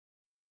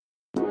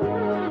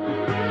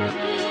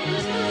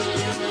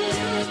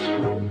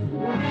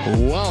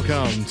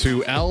Welcome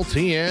to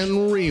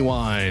LTN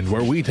Rewind,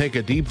 where we take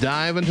a deep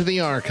dive into the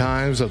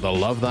archives of the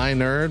Love Thy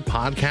Nerd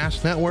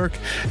podcast network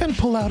and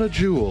pull out a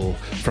jewel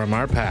from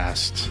our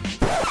past.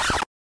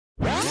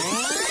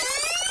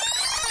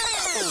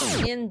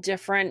 In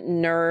different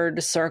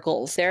nerd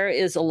circles, there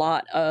is a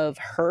lot of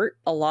hurt.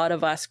 A lot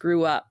of us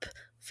grew up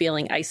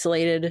feeling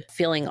isolated,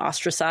 feeling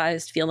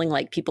ostracized, feeling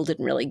like people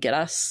didn't really get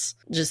us.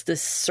 Just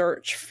this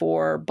search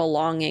for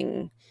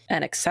belonging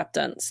and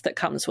acceptance that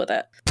comes with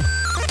it.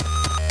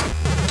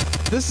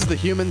 This is the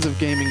Humans of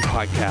Gaming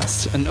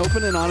podcast, an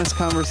open and honest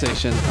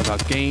conversation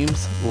about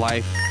games,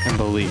 life, and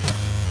belief.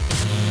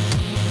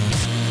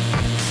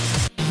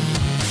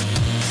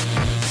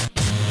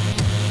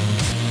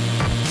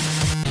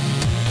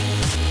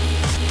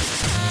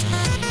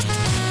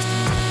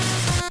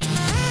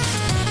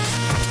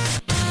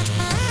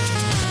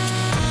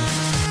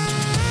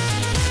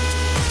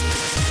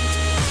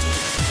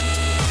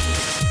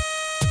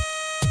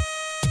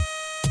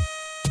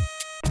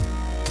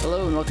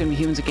 Welcome to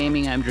Humans of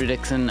Gaming. I'm Drew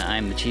Dixon.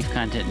 I'm the Chief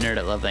Content Nerd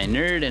at Love Thy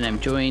Nerd, and I'm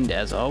joined,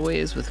 as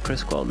always, with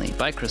Chris Gwaltney. Joined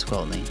by Chris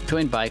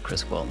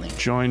Gwaltney.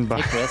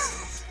 Hey,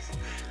 Chris.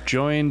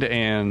 Joined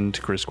and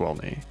Chris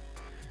Gwaltney.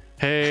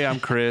 Hey,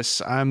 I'm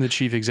Chris. I'm the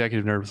Chief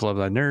Executive Nerd with Love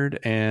Thy Nerd,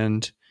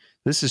 and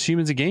this is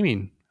Humans of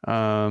Gaming,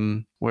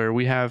 where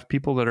we have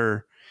people that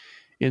are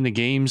in the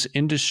games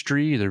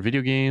industry, either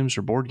video games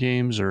or board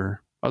games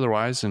or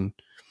otherwise, and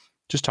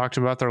just talk to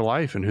them about their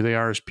life and who they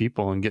are as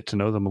people and get to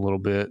know them a little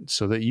bit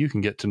so that you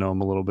can get to know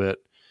them a little bit.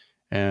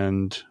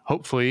 And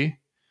hopefully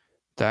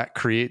that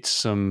creates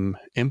some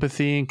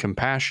empathy and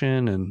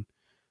compassion and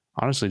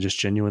honestly just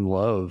genuine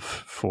love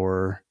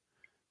for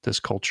this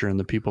culture and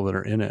the people that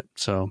are in it.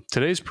 So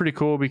today's pretty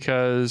cool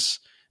because,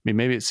 I mean,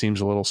 maybe it seems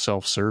a little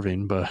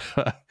self-serving, but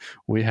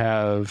we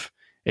have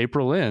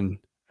April Lynn,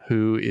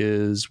 who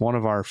is one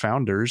of our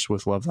founders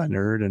with Love Thy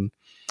Nerd and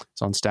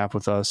is on staff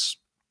with us,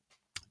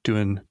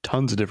 doing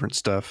tons of different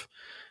stuff,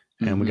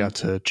 and we got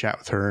to chat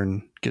with her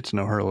and get to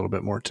know her a little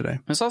bit more today.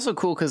 It's also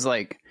cool because,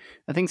 like,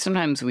 I think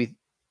sometimes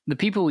the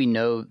people we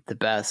know the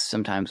best,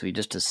 sometimes we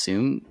just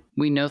assume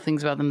we know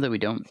things about them that we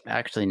don't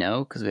actually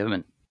know because we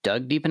haven't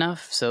dug deep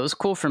enough. So it was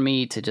cool for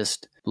me to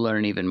just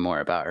learn even more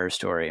about her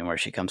story and where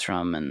she comes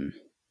from and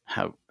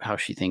how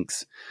she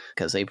thinks,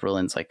 because April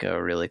Lynn's like a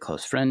really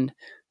close friend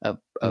of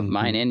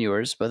mine and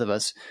yours, both of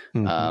us.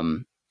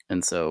 And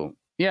so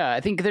yeah, I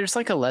think there's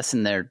like a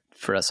lesson there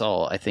for us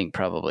all, I think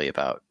probably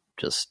about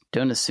just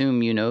don't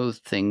assume you know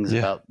things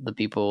about the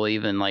people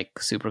even like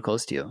super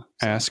close to you.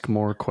 So. Ask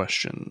more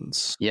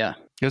questions. Yeah.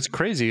 It's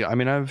crazy. I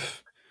mean,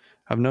 I've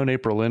known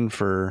April Lynn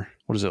for,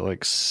 what is it,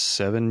 like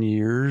 7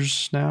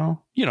 years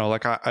now? You know,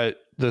 like I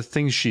the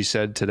things she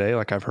said today,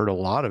 like I've heard a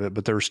lot of it,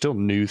 but there were still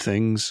new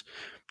things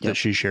that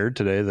she shared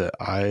today that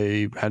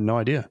I had no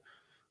idea.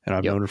 And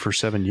I've known her for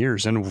 7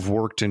 years and have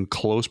worked in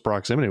close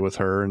proximity with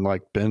her and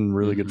like been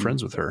really good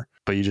friends with her.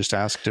 But you just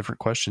ask different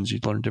questions,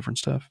 you'd learn different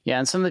stuff. Yeah,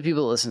 and some of the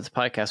people that listen to the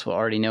podcast will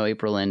already know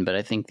April Lynn, but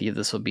I think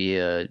this will be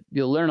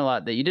you'll learn a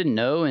lot that you didn't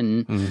know.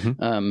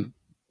 And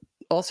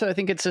also, I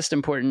think it's just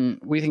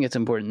important. We think it's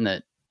important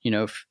that, you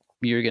know, if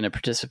you're going to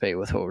participate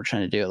with what we're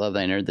trying to do at Love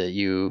Thy Nerd,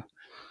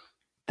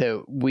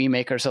 that we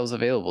make ourselves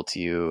available to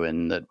you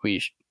and that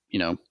we, you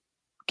know,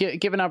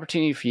 give an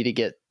opportunity for you to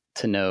get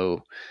to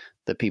know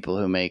the people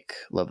who make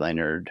Love Thy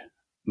Nerd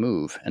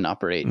move and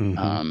operate.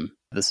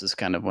 This is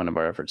kind of one of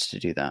our efforts to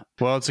do that.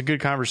 Well, it's a good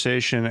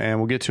conversation and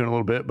we'll get to it in a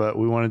little bit, but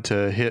we wanted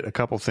to hit a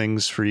couple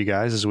things for you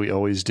guys as we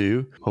always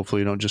do.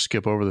 Hopefully you don't just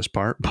skip over this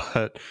part,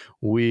 but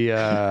we,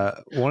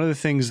 one of the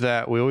things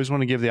that we always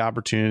want to give the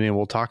opportunity and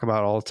we'll talk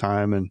about all the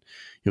time and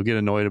you'll get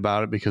annoyed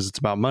about it because it's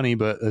about money,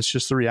 but it's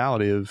just the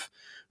reality of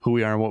who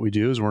we are and what we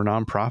do is we're a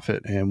nonprofit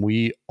and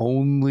we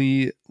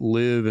only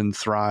live and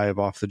thrive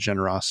off the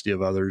generosity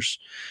of others.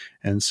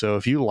 And so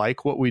if you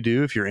like what we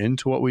do, if you're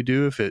into what we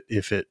do,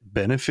 if it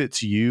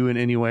benefits you in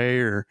any way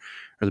or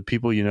the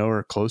people you know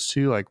are close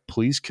to, like,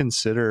 please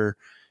consider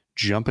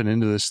jumping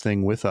into this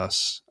thing with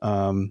us.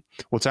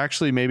 What's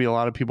actually maybe a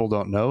lot of people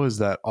don't know is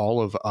that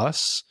all of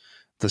us,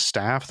 the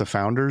staff, the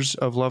founders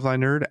of Love Thy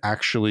Nerd,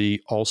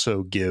 actually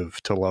also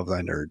give to Love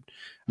Thy Nerd.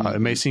 It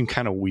may seem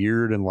kind of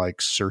weird and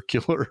like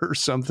circular or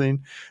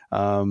something,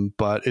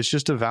 but it's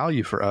just a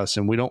value for us.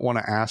 And we don't want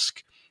to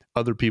ask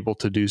other people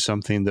to do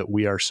something that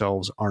we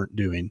ourselves aren't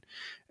doing.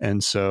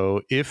 And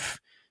so if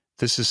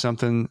this is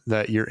something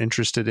that you're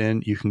interested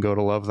in, you can go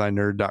to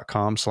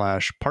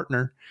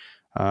lovethynerd.com/partner,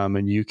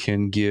 and you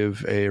can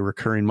give a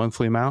recurring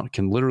monthly amount. It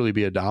can literally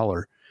be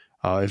 $1.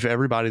 If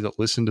everybody that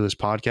listened to this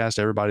podcast,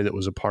 everybody that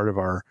was a part of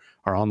our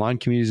online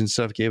communities and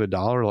stuff gave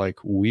 $1, like,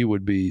 we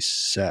would be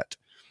set.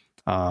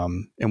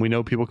 And we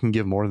know people can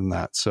give more than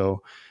that.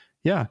 So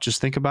yeah, just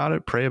think about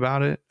it, pray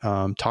about it,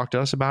 talk to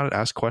us about it,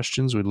 ask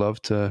questions. We'd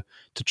love to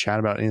chat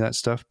about any of that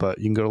stuff, but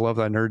you can go to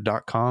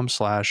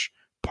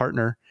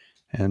lovethynerd.com/partner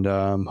and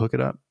hook it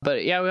up.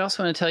 But yeah, we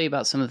also want to tell you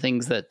about some of the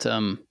things that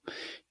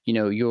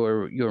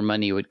your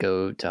money would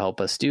go to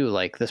help us do.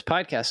 Like this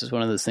podcast is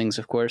one of those things,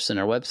 of course, and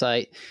our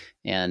website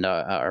and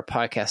our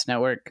podcast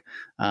network.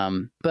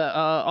 But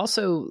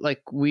also,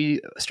 like,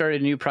 we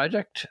started a new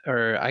project,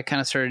 or I kind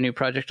of started a new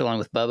project along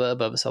with Bubba.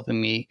 Bubba's helping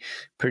me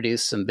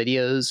produce some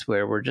videos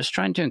where we're just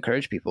trying to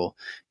encourage people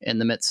in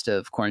the midst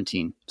of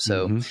quarantine.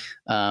 So,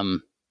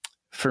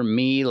 for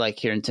me, like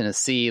here in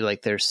Tennessee,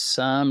 like there's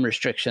some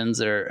restrictions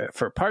that are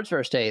for parts of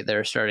our state that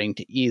are starting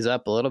to ease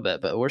up a little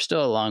bit, but we're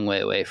still a long way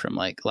away from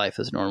like life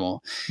as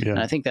normal. Yeah. And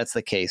I think that's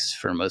the case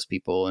for most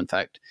people. In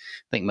fact,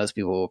 I think most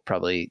people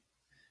probably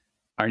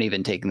aren't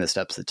even taking the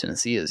steps that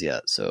Tennessee is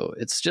yet. So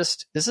it's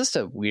just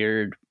a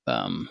weird,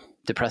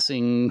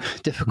 depressing,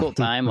 difficult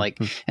time. Like,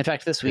 in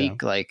fact, this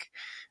week, like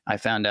I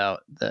found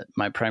out that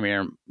my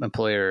primary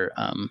employer,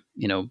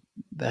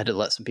 had to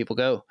let some people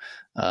go.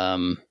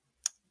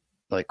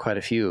 Like quite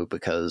a few,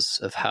 because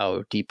of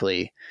how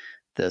deeply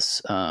this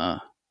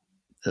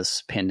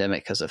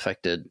pandemic has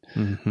affected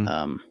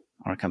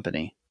our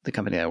company, the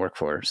company I work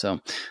for.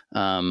 So,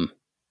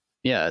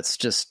 it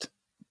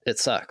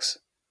sucks.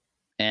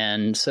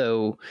 And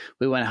so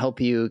we want to help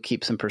you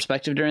keep some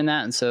perspective during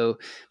that. And so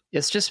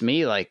it's just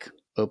me like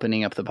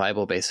opening up the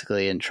Bible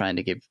basically and trying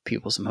to give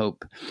people some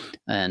hope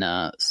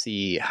and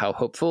see how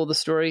hopeful the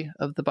story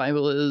of the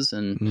Bible is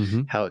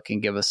and how it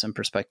can give us some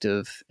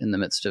perspective in the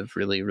midst of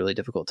really, really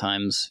difficult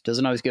times. It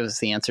doesn't always give us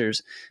the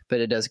answers, but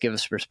it does give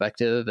us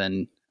perspective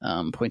and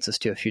points us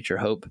to a future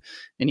hope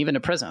and even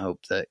a present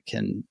hope that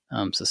can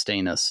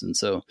sustain us. And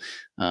so,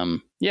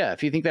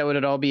 if you think that would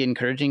at all be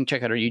encouraging,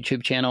 check out our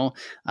YouTube channel.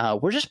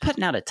 We're just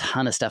putting out a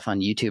ton of stuff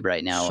on YouTube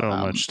right now. So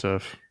much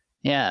stuff.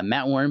 Yeah,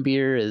 Matt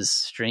Warmbier is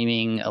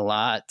streaming a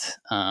lot.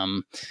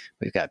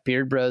 We've got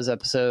Beard Bros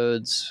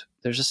episodes.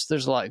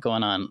 There's a lot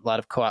going on, a lot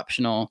of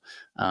co-optional.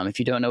 If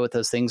you don't know what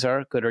those things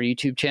are, go to our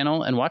YouTube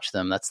channel and watch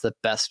them. That's the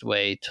best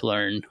way to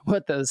learn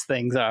what those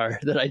things are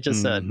that I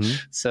just said.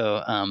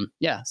 So,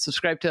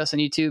 subscribe to us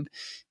on YouTube.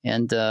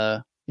 And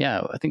I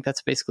think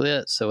that's basically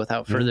it. So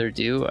without further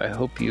ado, I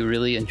hope you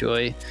really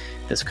enjoy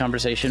this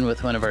conversation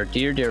with one of our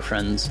dear, dear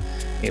friends,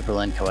 April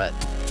Lynn Coet.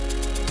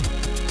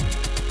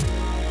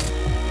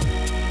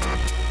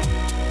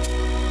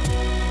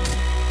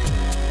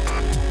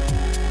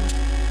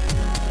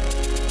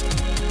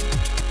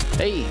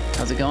 Hey,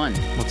 how's it going?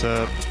 What's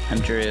up? I'm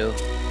Drew,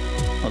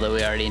 although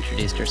we already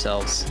introduced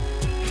ourselves.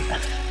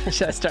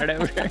 Should I start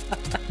over?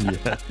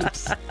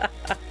 Yes.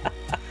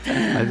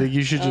 I think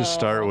you should just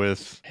start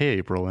with, hey,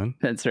 April Lynn.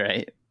 That's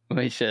right.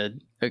 We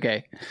should.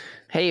 Okay.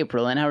 Hey,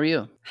 April Lynn, how are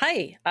you?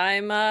 Hi,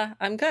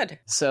 I'm good.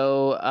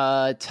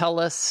 So tell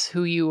us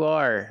who you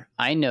are.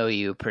 I know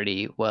you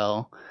pretty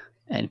well,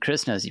 and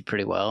Chris knows you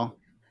pretty well.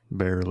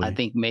 Barely. I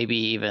think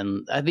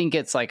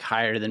it's like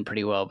higher than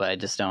pretty well, but I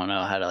just don't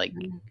know how to like...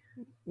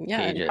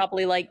 Yeah, and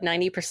probably like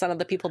 90% of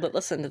the people that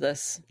listen to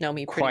this know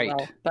me pretty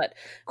well. But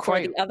for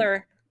the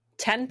other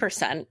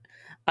 10%,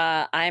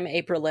 I'm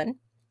April Lynn.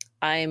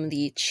 I'm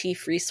the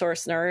chief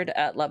resource nerd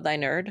at Love Thy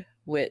Nerd,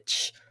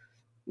 which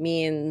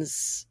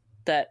means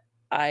that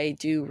I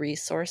do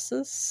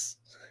resources.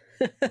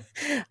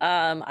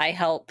 I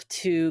help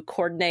to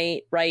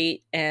coordinate,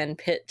 write, and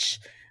pitch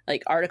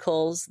like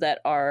articles that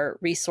are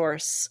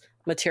resource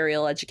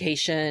material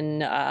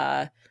education,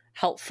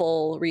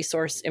 helpful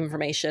resource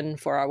information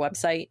for our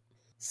website.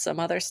 Some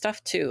other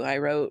stuff too. I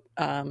wrote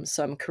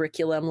some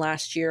curriculum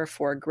last year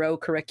for Grow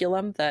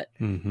Curriculum that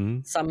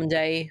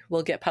someday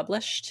will get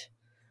published,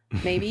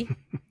 maybe.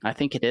 I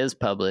think it is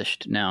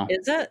published now.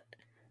 Is it?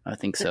 I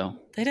think so.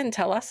 They didn't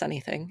tell us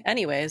anything.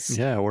 Anyways.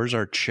 Yeah, where's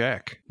our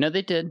check? No,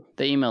 they did.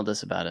 They emailed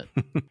us about it.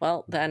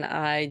 Well, then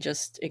I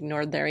just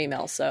ignored their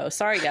email. So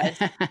sorry, guys.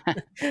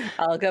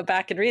 I'll go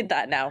back and read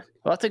that now.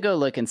 We'll have to go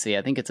look and see.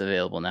 I think it's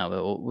available now,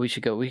 but we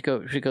should go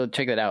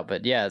check that out.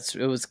 But yeah,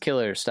 it was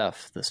killer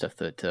stuff. The stuff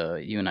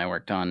that you and I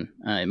worked on,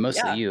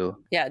 mostly you.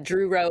 Yeah,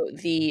 Drew wrote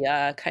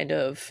the kind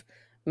of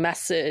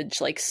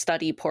message like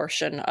study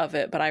portion of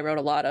it, but I wrote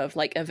a lot of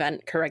like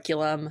event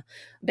curriculum,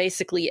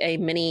 basically a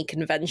mini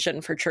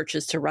convention for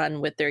churches to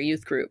run with their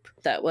youth group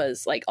that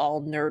was like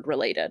all nerd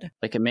related,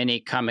 like a mini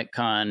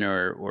Comic-Con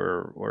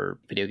or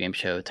video game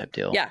show type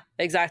deal. Yeah,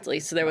 exactly.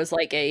 So there was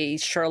like a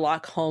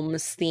Sherlock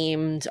Holmes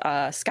themed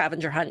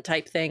scavenger hunt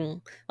type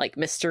thing, like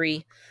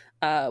mystery,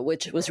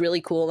 which was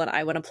really cool, and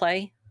I want to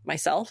play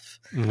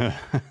myself.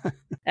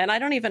 And I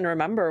don't even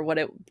remember what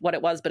it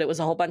was, but it was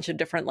a whole bunch of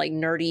different like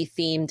nerdy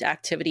themed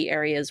activity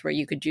areas where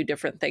you could do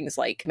different things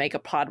like make a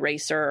pod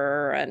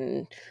racer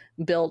and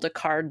build a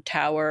card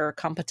tower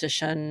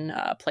competition,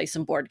 play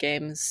some board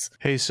games.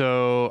 Hey,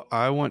 so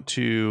I want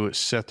to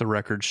set the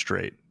record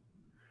straight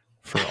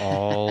for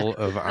all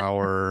of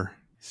our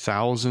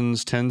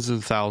thousands, tens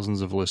of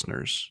thousands of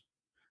listeners.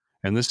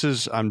 And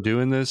I'm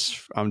doing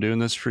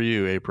this for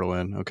you, April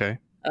Lynn, okay?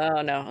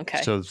 Oh no,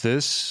 okay. So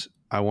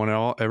I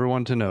want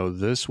everyone to know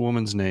this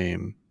woman's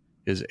name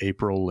is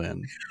April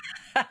Lynn.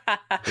 It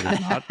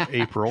is not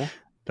April.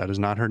 That is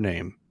not her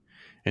name.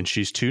 And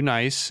she's too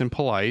nice and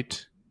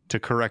polite to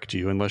correct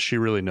you unless she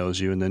really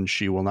knows you, and then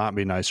she will not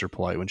be nice or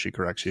polite when she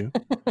corrects you.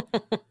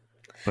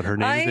 But her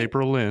name is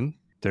April Lynn.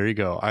 There you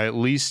go. I at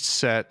least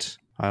set,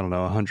 I don't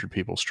know, 100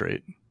 people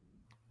straight.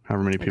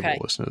 However many people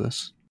listen to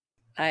this.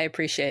 I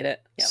appreciate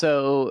it. Yep.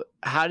 So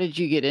how did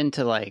you get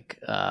into like,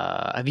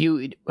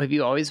 would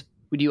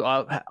you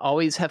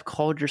always have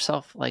called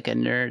yourself like a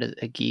nerd,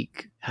 a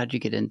geek? How'd you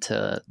get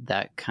into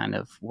that kind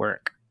of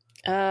work?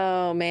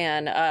 Oh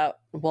man.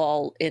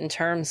 Well, in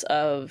terms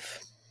of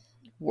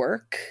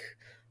work,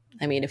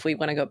 I mean, if we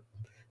want to go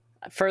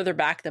further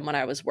back than when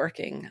I was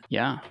working.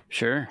 Yeah,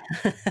 sure.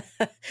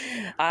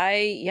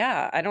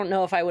 I don't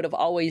know if I would have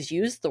always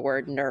used the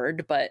word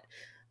nerd, but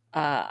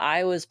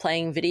I was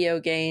playing video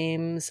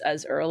games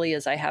as early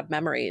as I have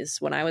memories.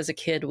 When I was a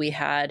kid, we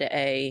had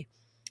a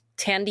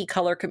Tandy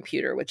Color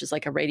computer, which is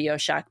like a Radio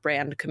Shack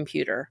brand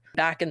computer.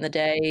 Back in the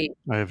day.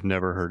 I have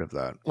never heard of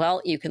that.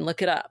 Well, you can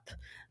look it up.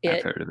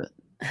 I've heard of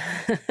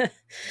it.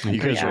 You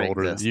guys are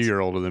older.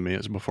 You're older than me.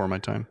 It's before my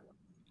time.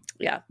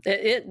 Yeah,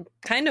 it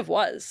kind of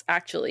was,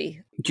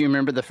 actually. Do you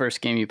remember the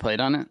first game you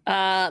played on it?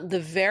 The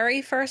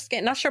very first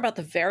game, not sure about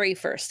the very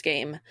first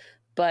game,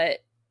 but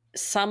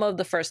some of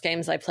the first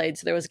games I played.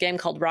 So there was a game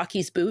called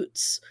Rocky's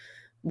Boots,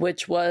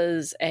 which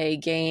was a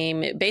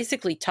game, it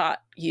basically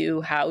taught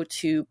you how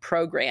to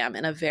program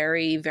in a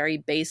very, very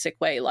basic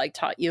way, like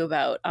taught you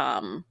about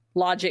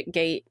logic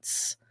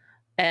gates.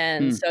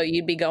 And so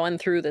you'd be going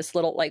through this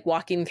little, like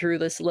walking through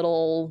this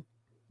little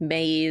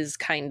maze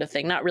kind of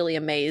thing. Not really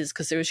a maze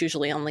because there was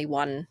usually only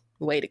one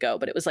way to go,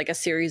 but it was like a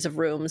series of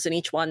rooms and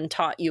each one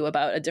taught you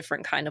about a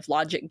different kind of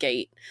logic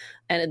gate.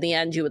 And in the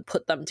end, you would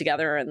put them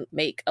together and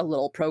make a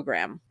little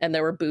program. And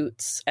there were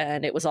boots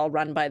and it was all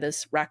run by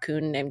this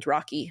raccoon named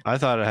Rocky. I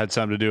thought it had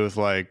something to do with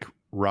like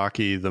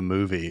Rocky the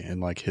movie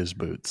and like his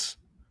boots.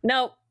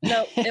 No,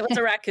 it was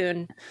a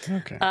raccoon.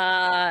 Okay.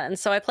 And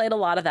so I played a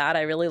lot of that.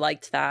 I really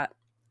liked that.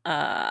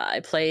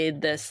 I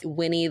played this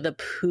Winnie the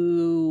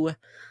Pooh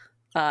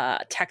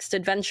text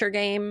adventure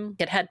game.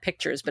 It had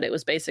pictures, but it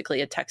was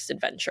basically a text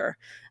adventure.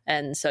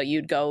 And so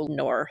you'd go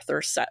north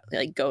or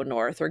go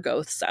north or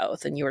go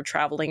south, and you were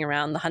traveling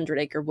around the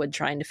 100-acre wood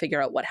trying to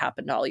figure out what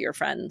happened to all your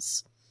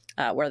friends,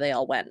 where they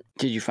all went.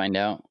 Did you find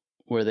out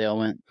where they all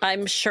went?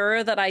 I'm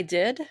sure that I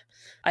did.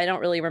 I don't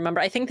really remember.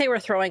 I think they were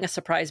throwing a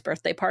surprise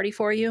birthday party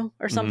for you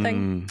or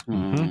something.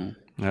 Mm-hmm.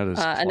 That is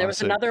and there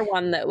was another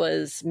one that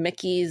was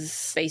Mickey's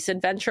Space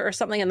Adventure or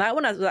something. And that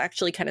one was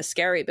actually kind of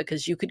scary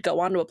because you could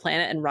go onto a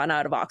planet and run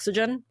out of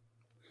oxygen.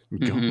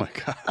 Oh my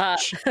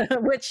gosh.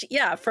 Which,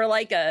 yeah, for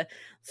like a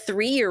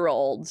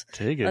 3-year-old,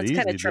 that's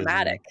kind of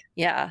traumatic.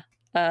 Yeah.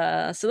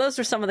 So those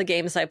are some of the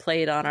games I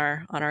played on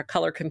our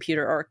color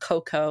computer, or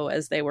Coco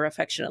as they were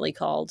affectionately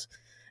called.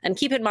 And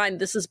keep in mind,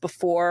 this is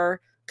before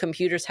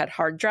computers had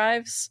hard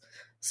drives.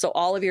 So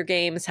all of your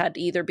games had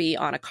to either be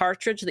on a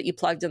cartridge that you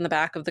plugged in the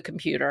back of the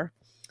computer.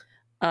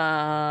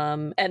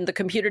 And the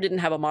computer didn't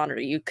have a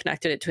monitor. You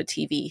connected it to a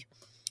TV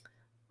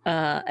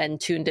and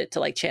tuned it to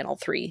like channel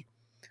 3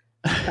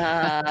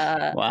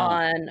 wow.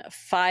 on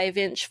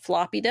 5-inch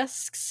floppy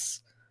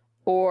disks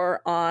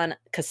or on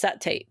cassette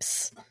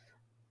tapes.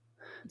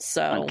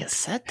 So on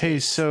cassette tapes? Hey,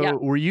 so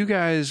were you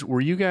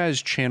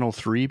guys channel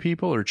 3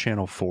 people or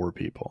channel 4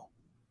 people?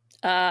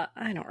 I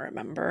don't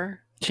remember.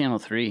 Channel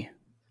 3.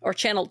 Or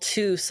channel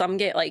 2, some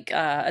game like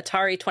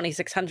Atari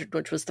 2600,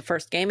 which was the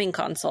first gaming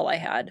console I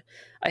had.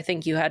 I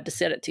think you had to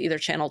set it to either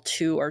channel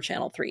 2 or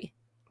channel 3.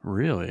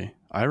 Really?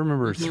 I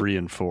remember 3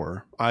 and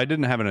 4. I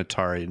didn't have an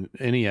Atari.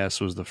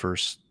 NES was the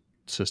first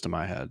system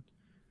I had.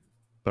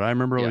 But I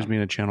remember always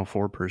being a channel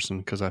 4 person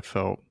because I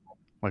felt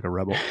like a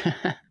rebel.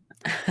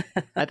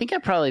 I think I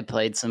probably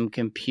played some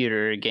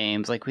computer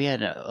games. Like we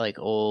had a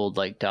old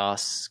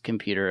DOS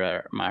computer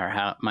at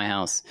my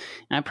house,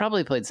 and I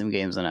probably played some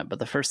games on it. But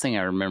the first thing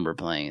I remember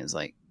playing is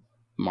like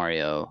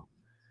Mario,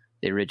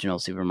 the original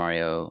Super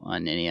Mario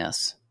on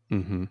NES.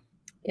 Mm-hmm.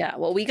 Yeah,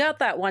 well, we got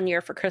that one year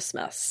for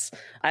Christmas.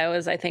 I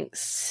was, I think,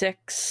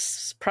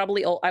 6,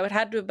 probably old. I would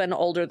had to have been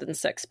older than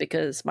 6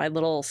 because my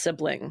little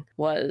sibling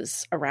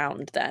was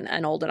around then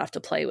and old enough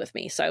to play with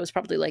me. So I was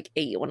probably like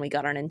 8 when we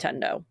got our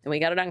Nintendo, and we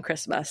got it on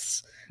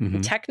Christmas. Mm-hmm.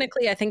 And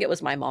technically, I think it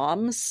was my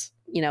mom's.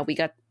 You know, we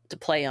got to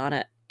play on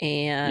it,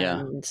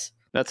 and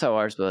that's how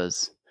ours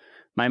was.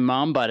 My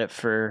mom bought it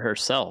for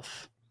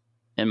herself.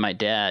 And my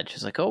dad,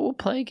 she's like, "Oh, we'll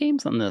play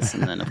games on this."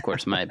 And then, of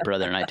course, my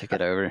brother and I took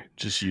it over.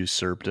 Just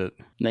usurped it.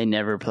 They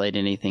never played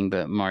anything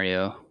but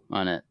Mario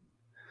on it.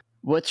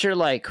 What's your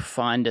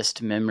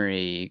fondest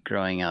memory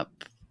growing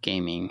up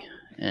gaming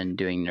and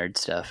doing nerd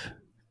stuff?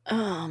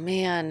 Oh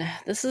man,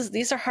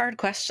 these are hard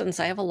questions.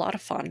 I have a lot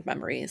of fond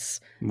memories.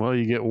 Well,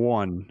 you get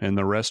one, and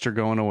the rest are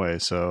going away.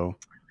 So.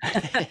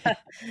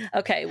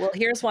 Okay, well,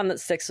 here's one that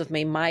sticks with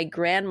me. My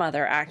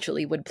grandmother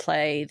actually would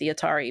play the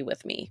Atari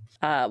with me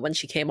when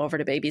she came over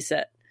to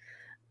babysit.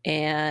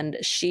 And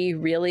she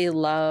really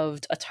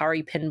loved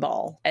Atari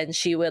pinball. And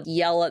she would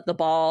yell at the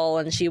ball,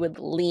 and she would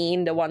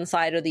lean to one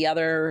side or the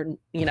other,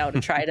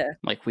 to try to...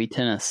 Like Wii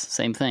Tennis,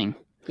 same thing.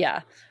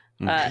 Yeah.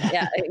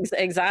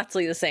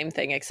 Exactly the same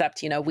thing,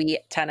 except, Wii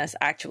Tennis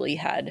actually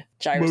had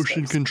gyroscopes.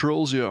 Motion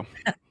controls, yeah.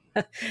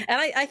 And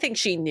I think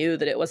she knew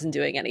that it wasn't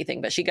doing anything,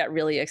 but she got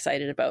really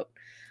excited about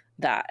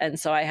that. And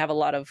so I have a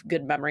lot of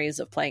good memories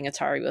of playing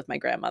Atari with my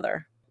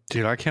grandmother.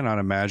 Dude, I cannot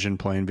imagine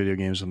playing video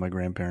games with my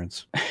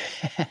grandparents.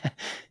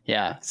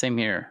 Yeah, same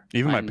here.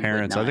 Even Mine my would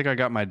parents. I not. think I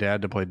got my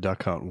dad to play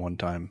Duck Hunt one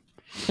time.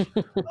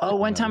 Oh,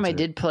 one time I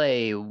That's it. did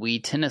play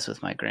Wii tennis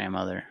with my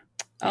grandmother,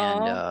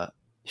 and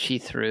she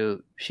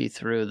threw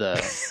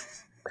the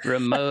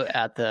remote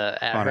at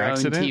On her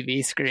accident? own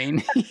TV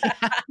screen.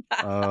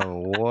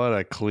 Oh, what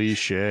a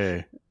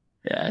cliche.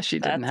 Yeah, she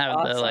didn't That's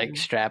have the awesome.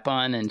 strap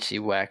on, and she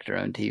whacked her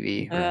own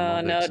TV.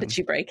 Oh, no. Dixon. Did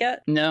she break it?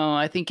 No,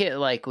 I think it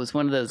was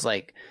one of those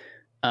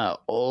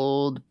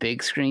old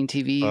big screen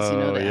TVs,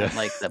 Oh, that yeah.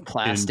 had the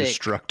plastic.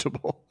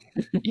 Indestructible.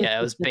 Yeah,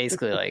 it was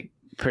basically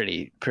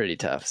pretty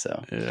tough.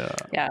 So Yeah.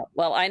 Yeah.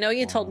 Well, I know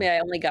you told me I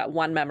only got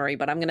one memory,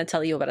 but I'm going to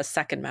tell you about a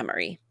second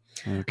memory.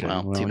 Okay.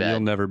 Well, Well, too bad. you'll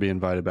never be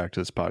invited back to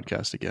this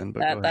podcast again.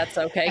 But go ahead. That's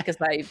okay, because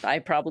I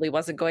probably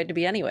wasn't going to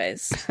be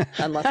anyways,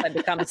 unless I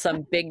become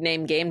some big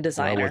name game Well,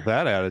 designer. with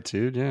that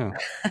attitude, yeah.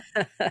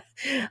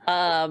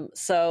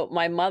 So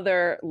my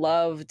mother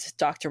loved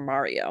Dr.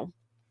 Mario,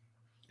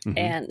 Mhm.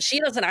 and she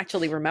doesn't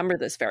actually remember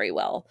this very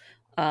well.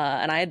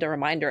 And I had to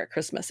remind her at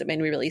Christmas. It made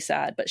me really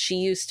sad. But she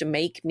used to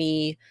make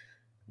me.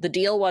 The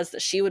deal was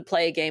that she would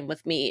play a game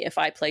with me if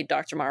I played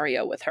Dr.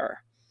 Mario with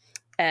her.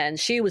 And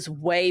she was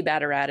way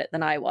better at it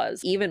than I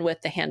was. Even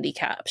with the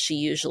handicap, she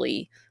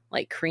usually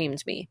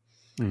creamed me.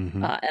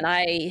 Mhm. And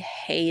I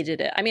hated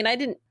it. I mean, I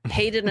didn't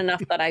hate it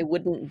enough that I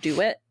wouldn't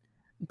do it,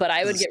 but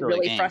I would It's get still a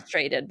really game.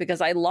 frustrated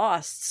because I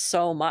lost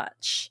so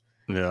much.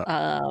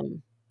 Yeah.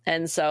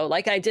 And so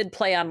I did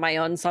play on my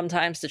own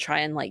sometimes to try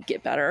and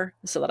get better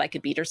so that I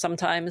could beat her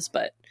sometimes.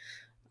 But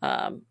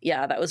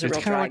yeah, that was a It's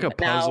real kind of drag. like a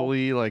But now-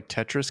 puzzly,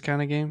 Tetris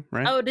kind of game,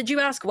 right? Oh, did you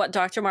ask what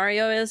Dr.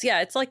 Mario is? Yeah,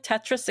 it's like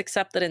Tetris,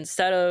 except that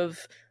instead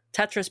of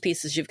Tetris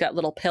pieces, you've got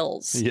little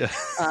pills. Yeah.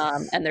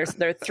 And there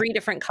are 3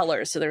 different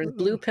colors. So there's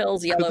blue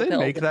pills, yellow Could they pills,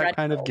 make and that red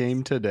kind of pills.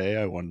 game today?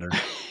 I wonder.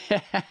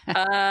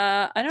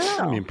 I don't know.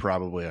 I mean,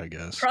 probably, I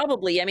guess.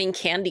 Probably. I mean,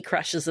 Candy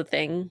Crush is a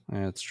thing.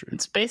 Yeah, that's true.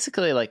 it's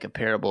basically like a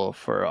parable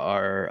for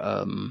our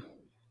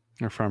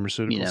Our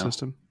pharmaceutical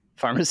system.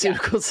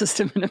 pharmaceutical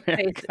system in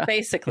America.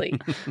 Basically.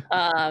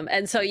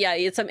 And so, yeah,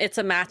 it's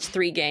a match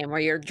 3 game where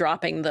you're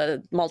dropping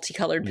the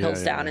multicolored pills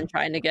Yeah, down yeah. and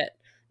trying to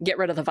get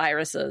rid of the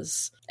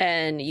viruses.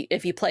 And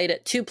if you played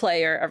it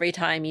 2-player, every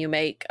time you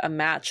make a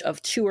match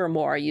of 2 or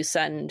more, you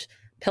send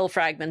pill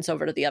fragments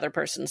over to the other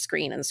person's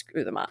screen and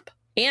screw them up.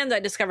 And I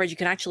discovered you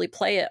can actually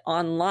play it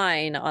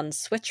online on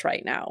Switch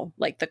right now,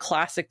 like the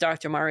classic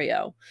Dr.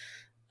 Mario.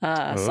 So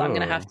I'm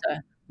going to have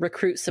to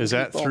recruit some Is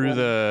that people. through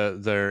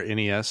their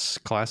NES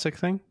Classic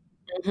thing?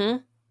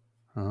 Mhm.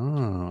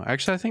 Oh,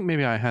 actually, I think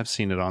maybe I have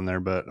seen it on there,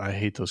 but I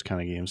hate those kind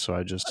of games, so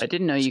I just I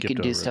didn't know you skipped could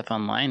do over it. stuff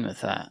online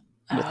with that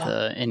with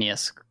the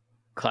NES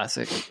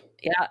Classic.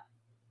 Yeah.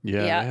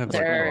 Yeah, Yeah, they have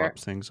they're- co-op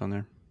things on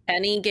there.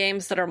 Any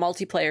games that are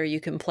multiplayer, you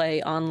can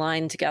play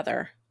online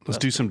together. Let's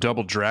do some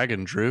Double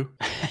Dragon, Drew.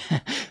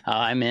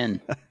 I'm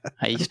in.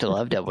 I used to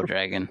love Double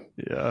Dragon.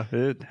 Yeah,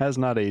 it has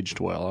not aged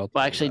well. I'll Well,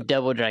 tell you actually, that.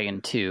 Double Dragon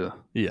 2,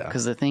 yeah.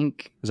 because I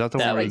think Is that the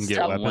that one where you was can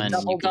get the weapons? one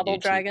Double you could do two-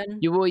 Dragon?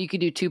 You could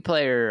do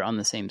 2-player on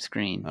the same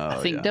screen. Oh,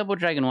 I think yeah. Double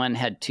Dragon 1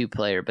 had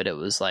 2-player, but it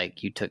was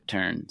like you took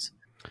turns.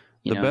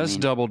 You The know what I best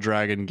mean? Double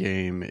Dragon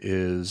game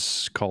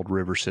is called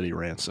River City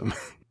Ransom.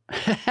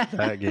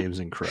 That game's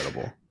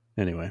incredible.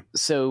 Anyway,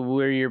 So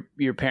were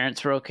your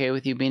parents were okay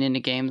with you being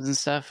into games and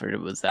stuff, or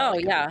was that Oh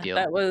like a yeah, big deal?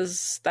 that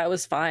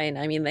was fine.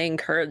 I mean, they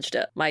encouraged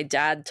it. My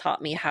dad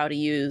taught me how to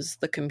use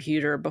the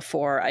computer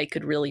before I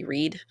could really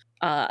read.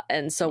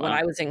 And so when Wow.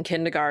 I was in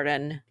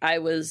kindergarten, I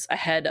was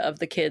ahead of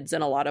the kids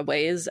in a lot of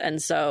ways.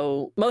 And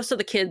so most of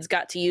the kids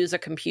got to use a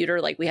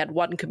computer. Like we had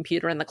one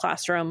computer in the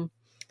classroom,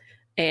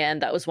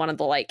 and that was one of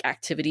the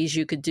activities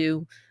you could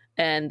do.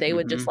 And they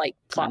would just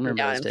plop me remember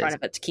down those in front days.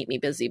 of it to keep me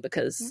busy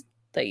because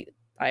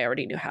I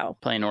already knew how.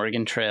 Playing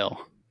Oregon Trail.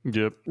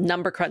 yep.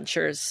 Number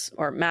crunchers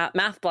or math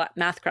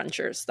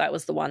crunchers. That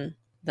was the one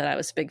that I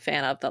was a big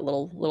fan of. That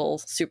little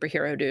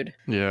superhero dude.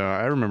 Yeah,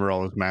 I remember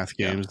all those math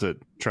games that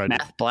tried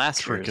Math to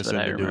Blasters, trick us that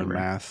I into doing remember.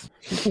 math.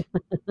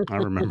 I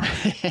remember.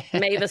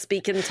 Mavis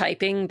Beacon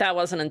typing. That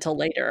wasn't until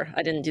later.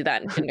 I didn't do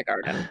that in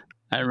kindergarten.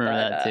 I remember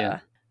But, that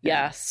too.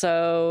 Yeah.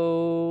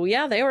 So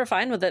yeah, they were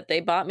fine with it.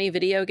 They bought me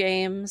video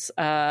games,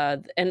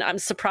 and I'm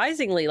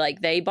surprisingly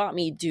they bought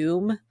me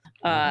Doom.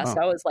 So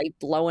I was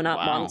blowing up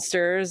Wow.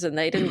 monsters, and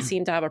they didn't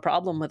seem to have a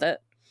problem with it.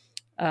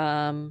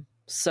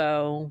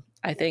 So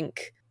I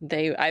think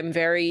I'm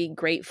very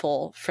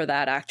grateful for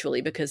that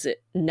actually, because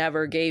it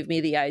never gave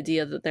me the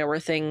idea that there were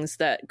things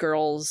that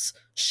girls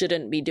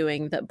shouldn't be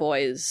doing that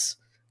boys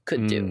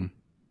could do.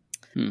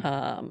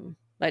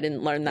 I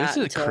didn't learn that.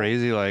 Isn't it until-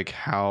 crazy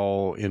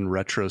how in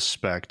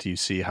retrospect you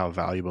see how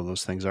valuable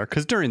those things are?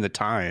 Because during the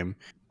time,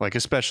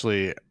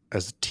 especially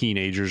as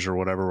teenagers or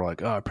whatever, we're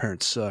like, oh, our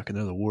parents suck and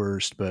they're the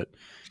worst. But,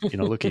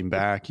 looking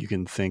back, you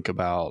can think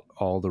about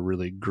all the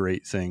really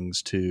great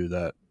things too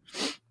that,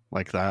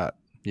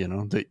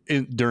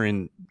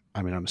 during,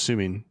 I'm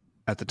assuming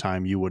at the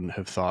time you wouldn't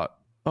have thought,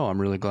 oh,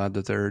 I'm really glad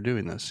that they're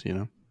doing this,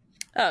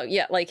 Oh,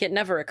 yeah. Like it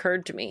never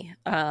occurred to me.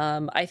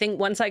 I think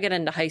once I get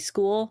into high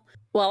school,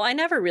 well, I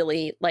never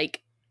really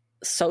like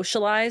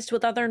socialized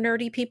with other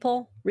nerdy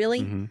people,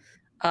 really.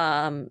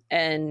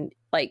 And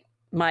like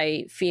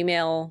my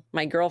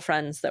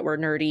girlfriends that were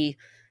nerdy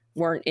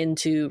weren't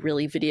into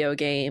really video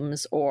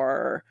games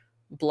or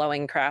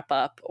blowing crap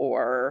up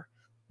or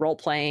role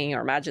playing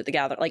or Magic the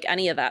Gathering, like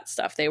any of that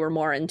stuff. They were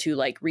more into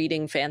like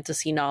reading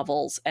fantasy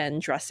novels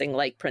and dressing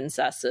like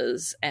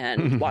princesses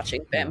and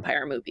watching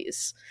vampire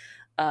movies.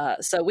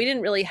 So we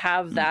didn't really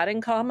have that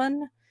in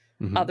common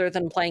other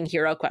than playing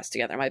Hero Quest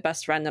together. My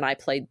best friend and I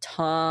played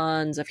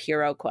tons of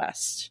Hero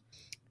Quest.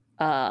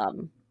 I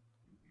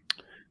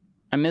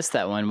missed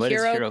that one. What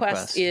is Hero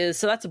Quest?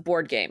 So that's a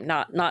board game,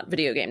 not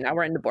video game. Now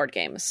we're into board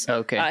games.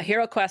 Okay.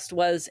 Hero Quest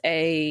was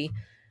it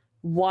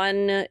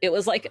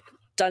was like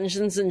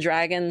Dungeons and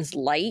Dragons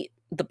Light,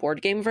 the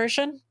board game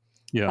version.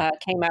 Yeah.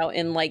 Came out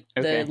in like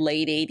the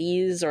late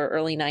 80s or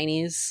early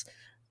 90s.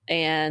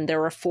 And there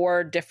were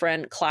 4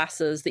 different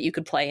classes that you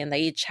could play, and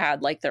they each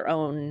had like their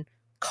own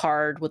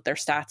card with their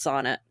stats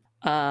on it.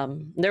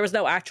 There was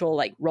no actual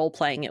like role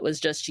playing. It was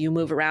just you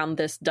move around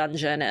this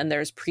dungeon and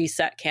there's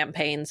preset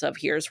campaigns of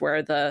here's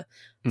where the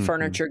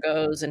furniture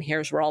goes and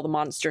here's where all the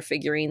monster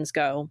figurines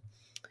go.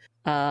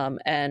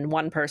 And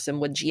one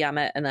person would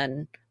GM it, and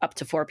then up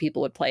to 4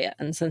 people would play it.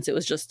 And since it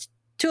was just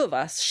 2 of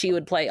us, she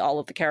would play all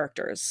of the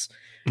characters,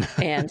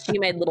 and she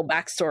made little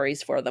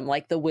backstories for them,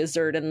 like the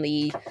wizard and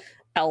the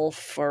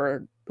elf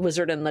or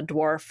wizard and the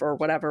dwarf or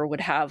whatever would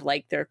have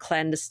like their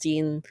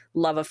clandestine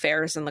love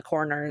affairs in the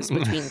corners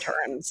between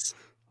turns.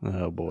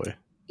 Oh boy.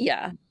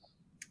 Yeah.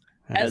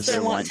 As they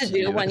want to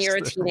do when you're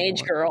a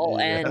teenage girl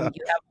and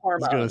you have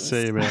hormones. I was going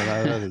to say,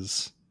 man,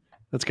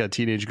 that's got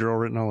teenage girl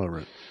written all over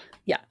it.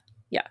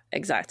 Yeah,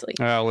 exactly.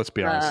 Let's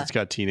be honest. It's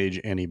got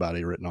teenage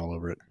anybody written all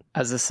over it.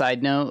 As a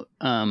side note,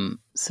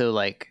 so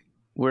like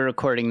we're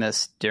recording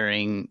this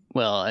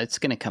it's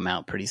going to come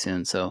out pretty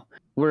soon. So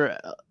we're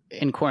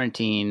in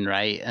quarantine,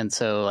 right? And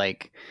so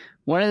like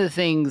one of the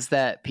things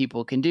that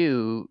people can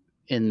do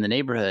in the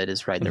neighborhood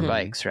is ride their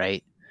bikes,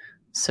 right?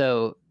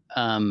 So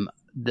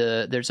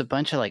there's a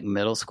bunch of like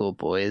middle school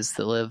boys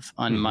that live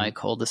on my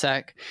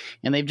cul-de-sac,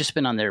 and they've just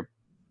been on their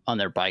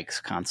bikes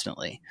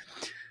constantly.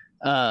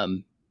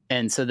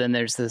 And so then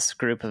there's this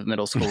group of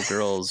middle school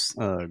girls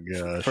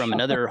from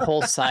another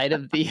whole side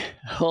of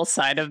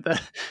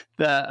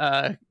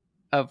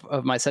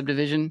of my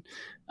subdivision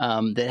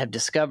that have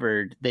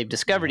discovered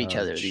each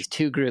other. These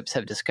 2 groups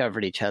have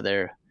discovered each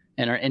other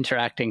and are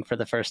interacting for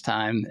the first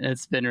time. And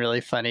it's been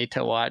really funny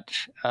to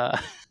watch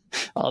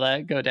all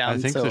that go down. I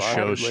think the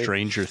show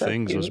Stranger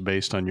Things was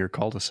based on your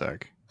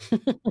cul-de-sac.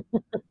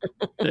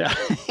 Yeah.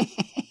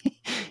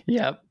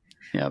 Yep.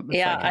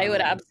 Yeah, I would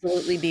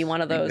absolutely be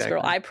one of those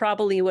girls. I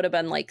probably would have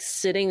been like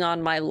sitting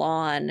on my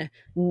lawn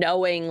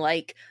knowing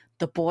like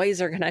the boys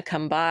are going to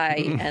come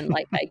by and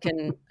like I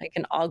can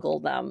ogle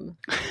them.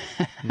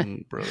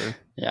 Brother.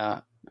 Yeah.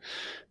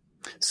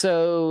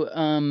 So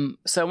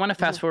I want to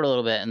fast forward a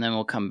little bit, and then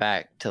we'll come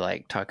back to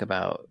like talk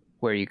about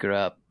where you grew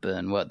up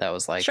and what that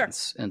was like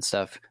and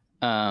stuff.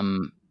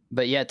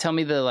 But yeah, tell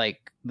me the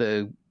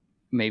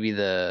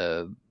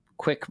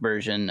quick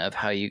version of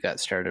how you got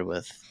started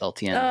with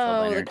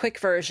LTN. The quick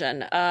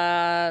version.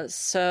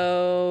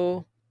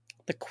 So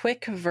the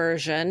quick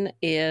version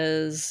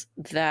is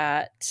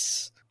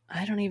that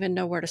I don't even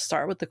know where to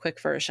start with the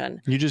quick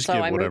version. You just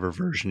give whatever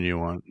version you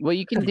want. Well,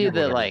 you can do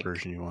the like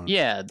version you want.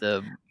 Yeah,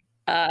 So,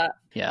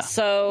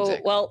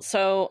 exactly.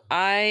 So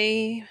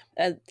I,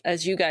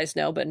 as you guys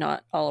know, but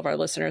not all of our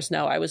listeners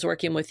know, I was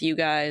working with you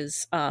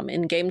guys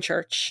in Game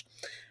Church.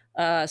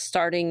 I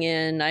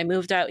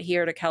moved out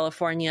here to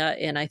California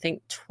in, I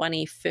think,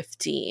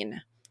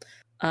 2015.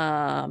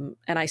 And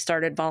I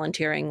started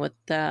volunteering with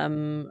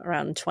them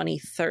around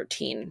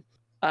 2013.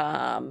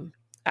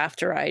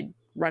 After I'd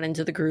run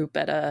into the group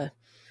at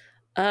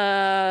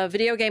a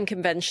video game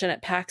convention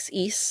at PAX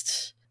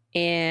East.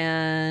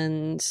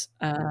 And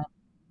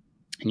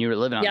you were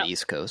living on the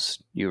East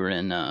Coast. You were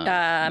in Maine,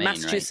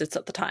 Massachusetts, right?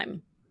 At the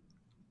time.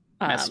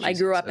 I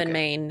grew up in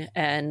Maine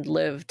and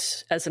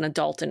lived as an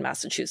adult in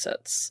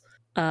Massachusetts.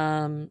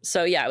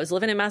 So yeah, I was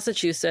living in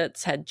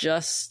Massachusetts, had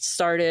just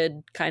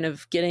started kind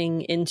of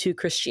getting into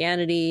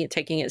Christianity,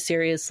 taking it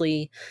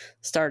seriously,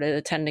 started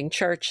attending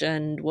church,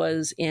 and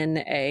was in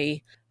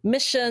a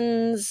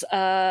missions,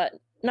 not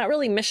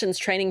really missions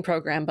training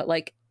program, but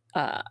like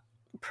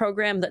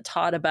program that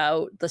taught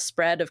about the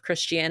spread of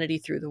Christianity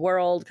through the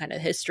world, kind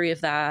of history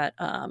of that,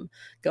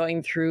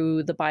 going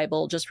through the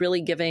Bible, just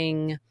really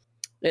giving...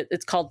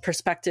 It's called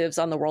Perspectives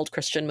on the World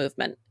Christian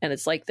Movement. And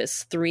it's like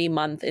this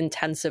 3-month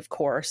intensive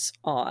course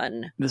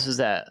on... This was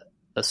at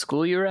a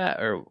school you were at?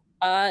 Or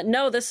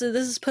no, this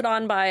is put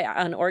on by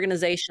an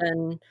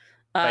organization.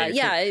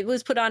 It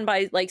was put on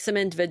by like some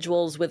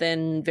individuals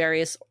within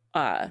various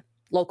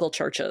local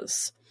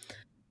churches.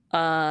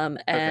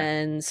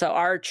 And so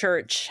our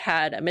church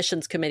had a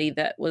missions committee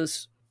that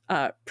was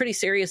pretty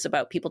serious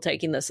about people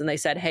taking this. And they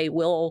said, hey,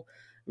 we'll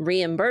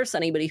reimburse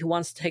anybody who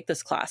wants to take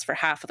this class for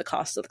half of the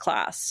cost of the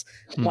class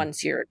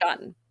once you're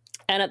done.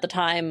 And at the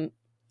time,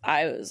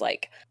 I was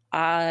like,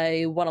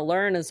 I want to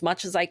learn as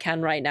much as I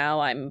can right now.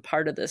 I'm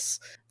part of this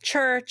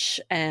church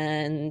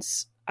and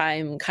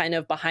I'm kind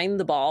of behind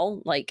the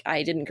ball. Like,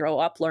 I didn't grow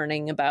up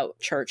learning about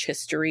church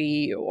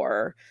history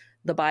or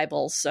the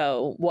Bible.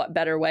 So what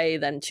better way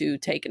than to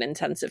take an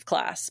intensive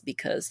class,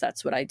 because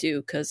that's what I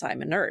do, because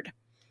I'm a nerd.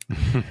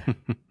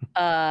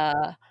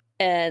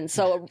 And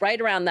so right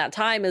around that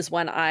time is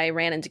when I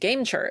ran into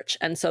Game Church.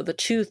 And so the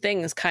two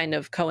things kind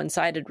of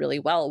coincided really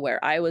well,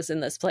 where I was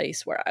in this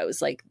place where I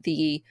was like,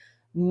 the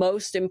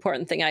most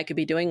important thing I could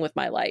be doing with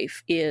my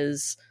life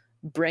is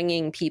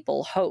bringing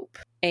people hope.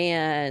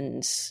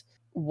 And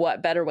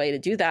what better way to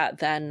do that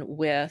than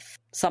with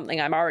something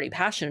I'm already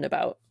passionate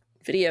about,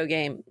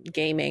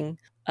 gaming.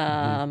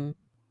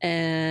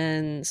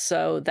 And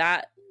so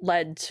that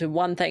led to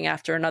one thing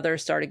after another,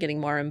 started getting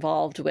more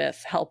involved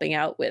with helping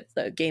out with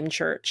the Game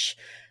Church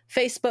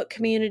Facebook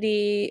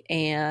community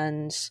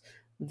and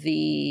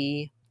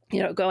the,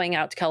 going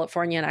out to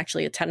California and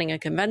actually attending a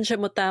convention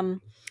with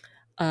them,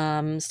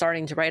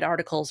 starting to write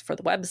articles for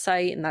the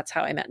website. And that's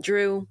how I met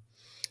Drew.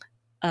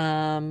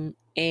 And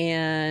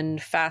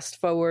fast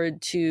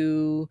forward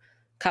to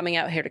coming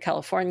out here to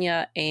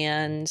California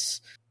and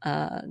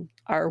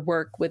our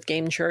work with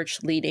Game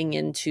Church leading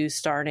into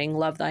starting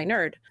Love Thy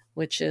Nerd,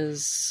 which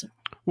is...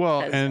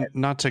 Well, and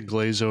not to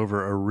glaze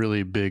over a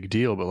really big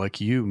deal, but like,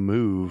 you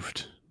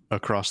moved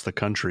across the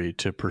country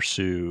to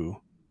pursue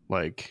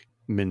like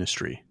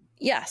ministry.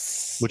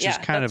 Yes. Which is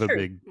kind of a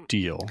big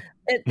deal.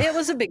 It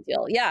was a big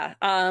deal. Yeah.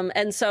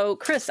 And so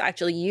Chris,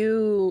 actually,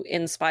 you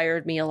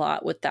inspired me a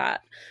lot with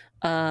that.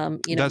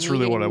 That's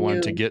really what I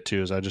wanted to get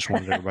to, is I just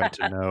wanted everybody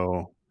to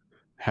know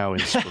how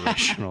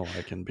inspirational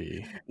I can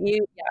be.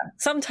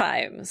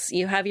 Sometimes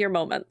you have your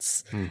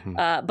moments.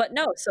 But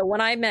no, so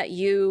when I met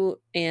you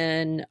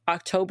in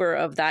October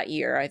of that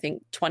year, I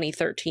think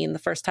 2013, the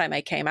first time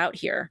I came out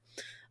here,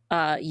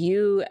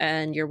 you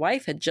and your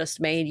wife had just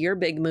made your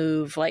big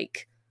move,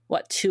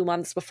 2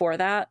 months before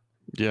that?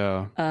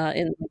 Yeah.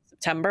 In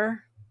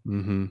September?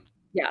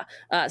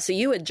 Yeah. So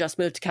you had just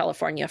moved to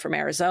California from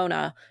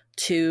Arizona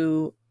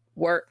to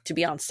work, to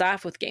be on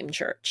staff with Game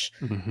Church.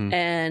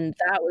 And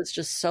that was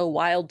just so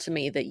wild to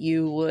me that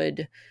you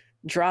would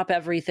drop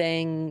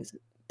everything,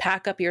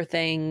 pack up your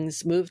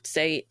things, move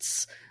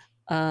states,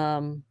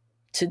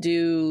 to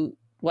do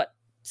what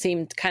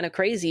seemed kind of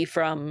crazy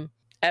from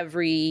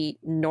every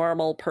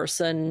normal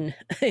person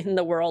in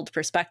the world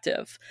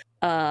perspective.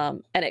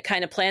 And it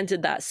kind of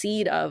planted that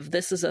seed of,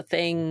 this is a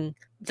thing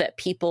that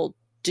people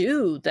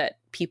do, that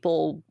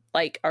people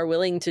are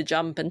willing to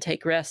jump and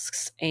take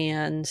risks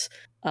and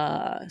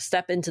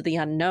step into the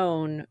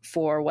unknown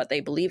for what they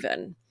believe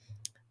in.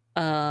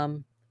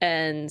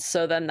 And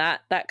so then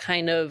that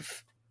kind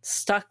of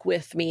stuck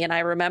with me. And I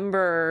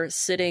remember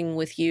sitting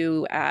with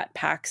you at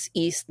PAX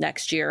East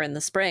next year in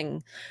the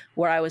spring,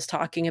 where I was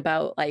talking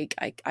about I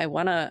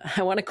want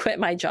to quit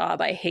my job.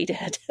 I hate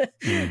it.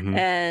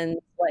 And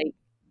what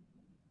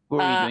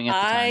were you doing at the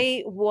time?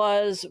 I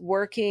was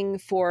working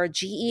for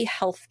GE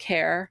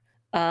Healthcare,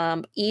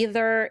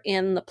 either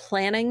in the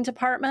planning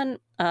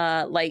department,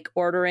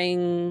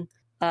 ordering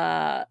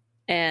and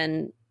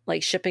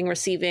shipping,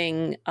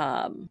 receiving,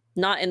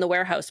 not in the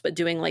warehouse, but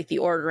doing the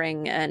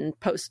ordering and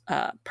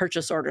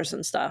purchase orders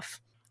and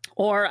stuff.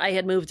 Or I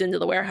had moved into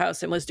the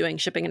warehouse and was doing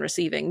shipping and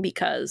receiving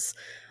because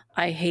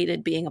I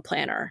hated being a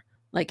planner.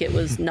 It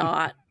was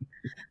not,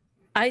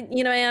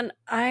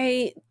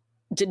 I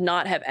did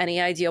not have any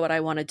idea what I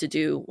wanted to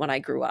do when I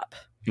grew up.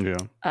 Yeah.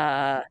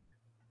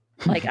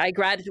 I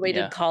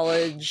graduated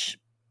college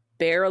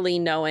barely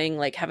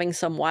knowing, having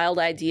some wild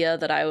idea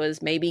that I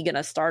was maybe going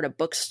to start a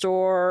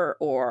bookstore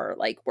or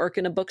work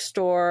in a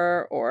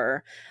bookstore,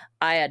 or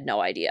I had no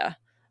idea.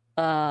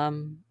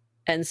 And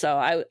so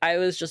I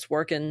was just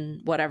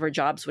working whatever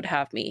jobs would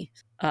have me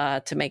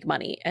to make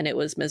money, and it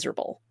was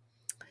miserable.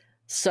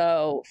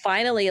 So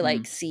finally,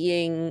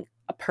 seeing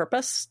a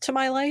purpose to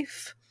my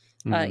life,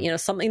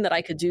 something that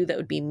I could do that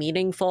would be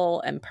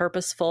meaningful and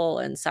purposeful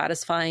and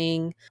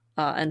satisfying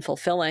and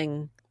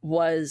fulfilling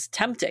was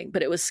tempting,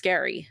 but it was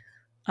scary.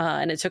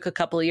 And it took a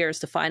couple of years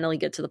to finally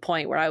get to the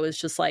point where I was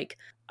just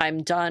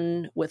I'm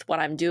done with what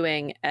I'm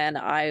doing, and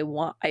I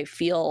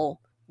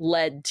feel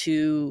led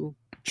to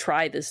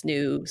try this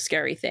new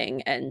scary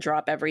thing and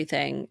drop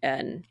everything.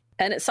 And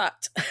it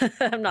sucked.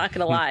 I'm not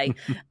going to lie.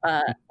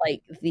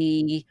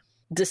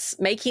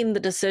 Making the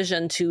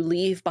decision to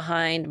leave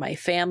behind my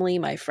family,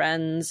 my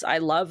friends. I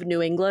love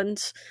New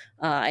England.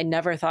 I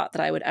never thought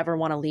that I would ever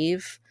want to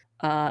leave.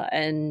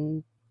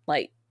 And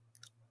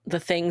the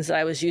things that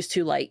I was used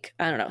to, I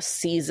don't know,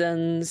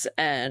 seasons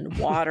and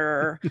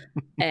water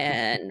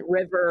and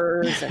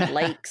rivers and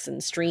lakes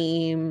and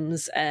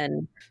streams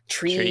and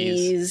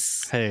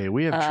trees. Hey,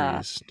 we have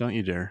trees. Don't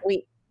you dare.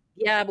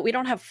 But we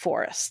don't have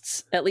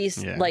forests, at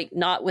least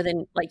not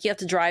within, you have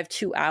to drive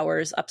 2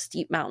 hours up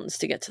steep mountains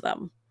to get to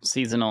them.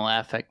 Seasonal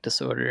affect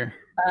disorder.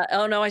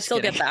 Oh no, I still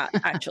get that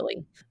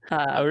actually.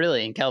 Oh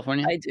really? In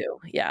California? I do.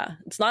 Yeah.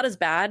 It's not as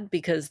bad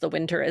because the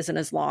winter isn't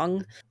as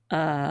long.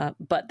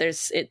 But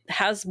it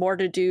has more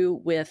to do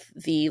with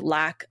the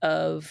lack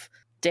of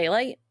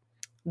daylight,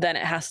 then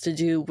it has to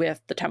do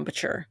with the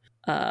temperature.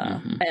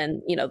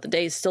 And, you know, the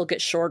days still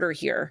get shorter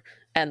here,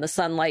 and the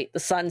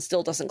sun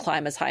still doesn't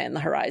climb as high in the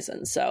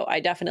horizon. So I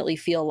definitely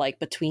feel like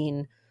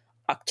between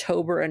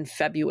October and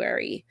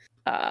February,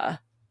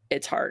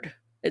 it's hard.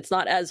 It's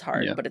not as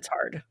hard, but it's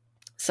hard.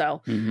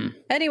 So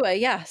anyway,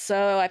 yeah.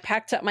 So I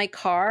packed up my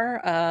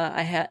car.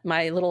 I had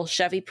my little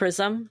Chevy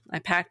Prism. I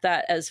packed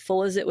that as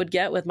full as it would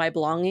get with my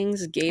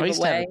belongings. Gave I used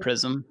away. to have a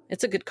Prism.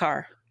 It's a good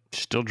car.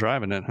 Still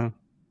driving it, huh?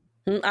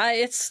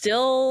 It's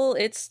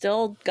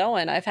still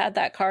going. I've had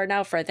that car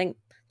now for I think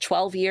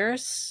 12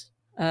 years.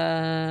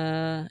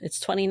 It's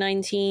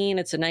 2019.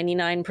 It's a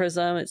 99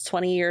 Prism. It's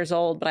 20 years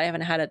old, but I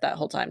haven't had it that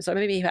whole time. So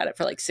maybe had it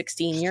for like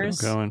 16 years.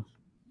 Still going.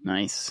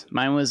 Nice.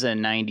 Mine was a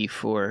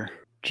 94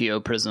 Geo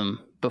Prism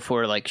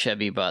before like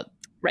Chevy bought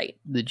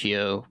the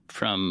Geo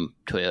from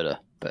Toyota.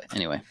 But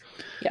anyway.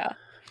 Yeah.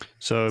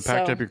 So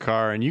packed up your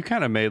car, and you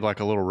kind of made like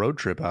a little road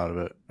trip out of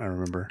it, I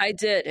remember. I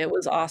did. It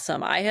was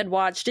awesome. I had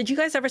watched... Did you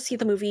guys ever see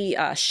the movie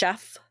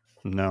Chef?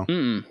 No.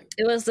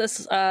 It was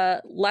this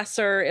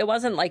lesser... It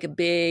wasn't like a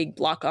big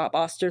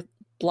blockbuster.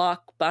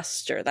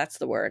 That's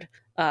the word.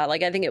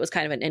 Like I think it was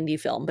kind of an indie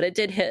film, but it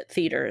did hit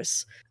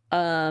theaters.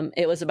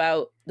 It was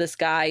about this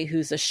guy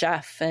who's a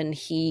chef, and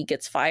he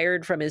gets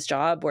fired from his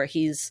job where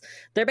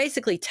they're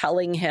basically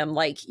telling him,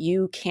 like,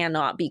 you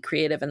cannot be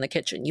creative in the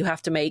kitchen. You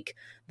have to make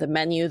the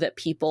menu that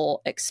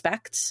people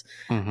expect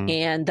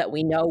and that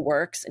we know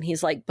works. And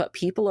he's like, but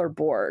people are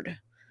bored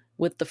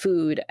with the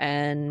food,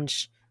 and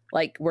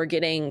like we're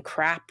getting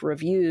crap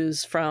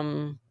reviews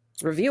from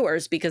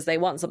reviewers because they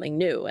want something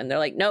new. And they're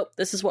like, nope,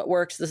 this is what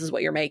works. This is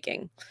what you're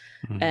making.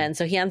 And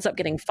so he ends up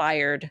getting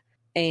fired.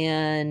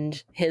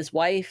 And his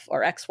wife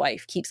or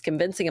ex-wife keeps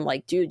convincing him,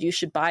 like, dude, you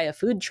should buy a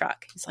food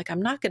truck. He's like,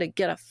 I'm not going to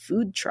get a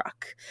food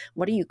truck.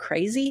 What are you,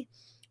 crazy?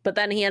 But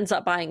then he ends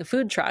up buying a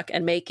food truck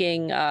and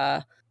making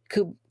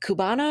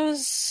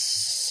Cubanos,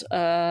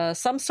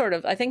 some sort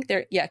of, I think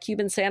they're,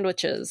 Cuban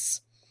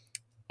sandwiches.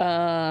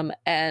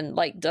 And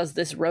like does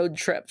this road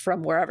trip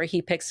from wherever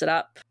he picks it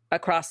up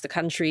across the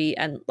country,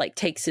 and like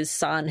takes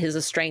his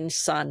estranged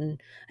son,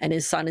 and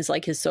his son is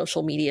like his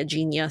social media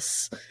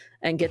genius,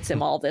 and gets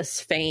him all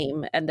this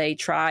fame, and they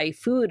try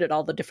food at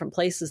all the different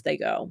places they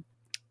go.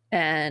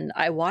 And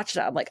I watched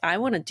that. I'm like, I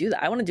want to do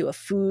that. I want to do a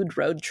food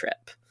road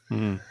trip.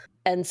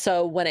 And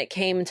so when it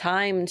came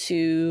time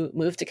to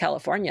move to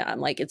California, I'm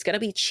like, it's going to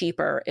be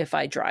cheaper if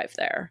I drive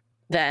there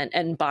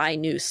and buy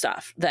new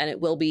stuff than it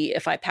will be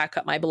if I pack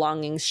up my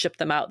belongings, ship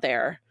them out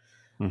there.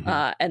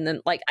 And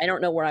then like, I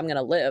don't know where I'm going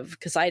to live,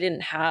 because I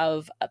didn't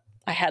have,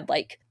 I had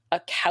like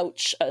a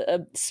couch, a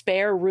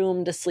spare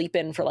room to sleep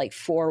in for like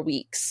 4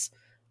 weeks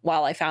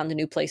while I found a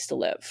new place to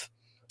live.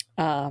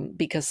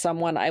 Because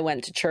someone I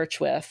went to church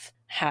with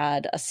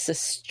had a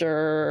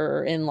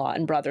sister-in-law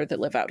and brother that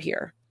live out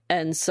here.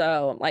 And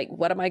so, like,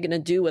 what am I going to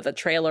do with a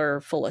trailer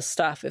full of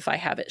stuff if I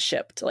have it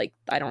shipped? Like,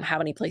 I don't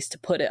have any place to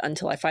put it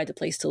until I find a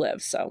place to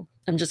live. So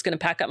I'm just going to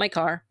pack up my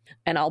car,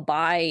 and I'll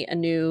buy a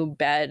new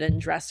bed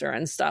and dresser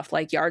and stuff.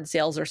 Like, yard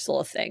sales are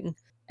still a thing.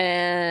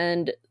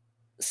 And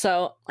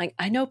so, like,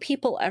 I know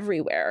people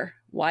everywhere.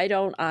 Why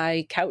don't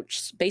I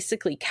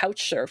basically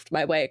couch surfed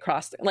my way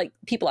across? Like,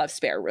 people have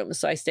spare rooms.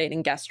 So I stayed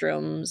in guest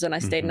rooms, and I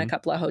stayed in a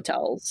couple of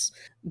hotels.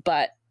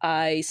 But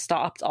I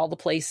stopped all the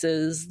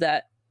places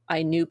that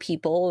I knew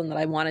people and that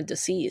I wanted to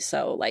see.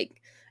 So like,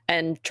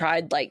 and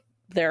tried like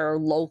their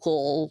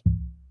local,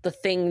 the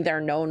thing they're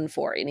known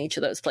for in each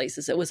of those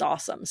places. It was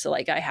awesome. So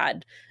like I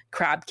had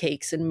crab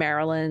cakes in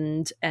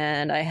Maryland,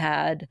 and I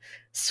had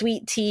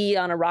sweet tea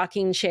on a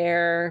rocking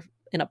chair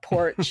in a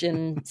porch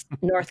in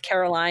North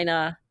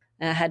Carolina.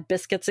 And I had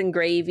biscuits and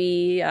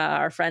gravy.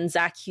 Our friend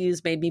Zach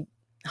Hughes made me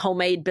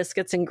homemade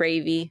biscuits and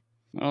gravy.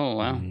 Oh,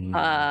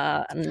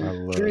 wow.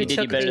 Drew He did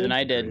you better than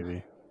I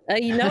did.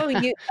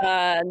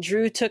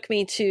 Drew took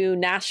me to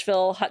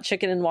Nashville Hot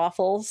Chicken and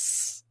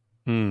Waffles.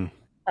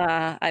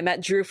 I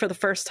met Drew for the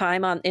first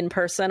time in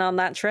person on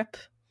that trip.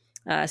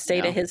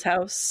 Stayed at his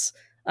house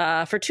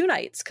for 2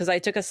 nights, because I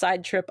took a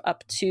side trip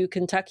up to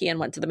Kentucky and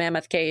went to the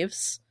Mammoth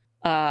Caves.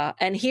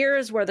 And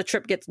here's where the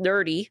trip gets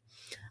nerdy.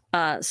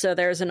 So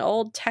there's an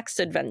old text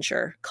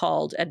adventure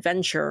called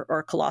Adventure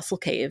or Colossal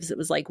Caves. It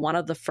was like one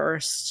of the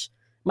first,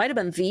 might have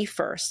been the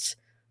first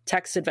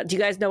text adventure. Do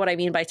you guys know what I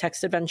mean by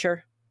text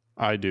adventure?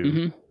 I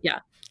do. Yeah.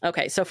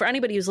 Okay. So for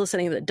anybody who's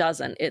listening that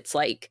doesn't, it's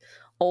like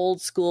old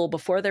school,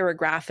 before there were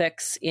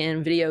graphics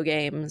in video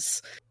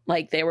games.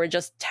 Like they were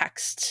just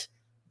text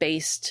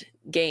based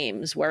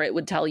games where it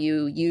would tell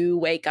you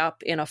wake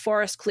up in a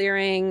forest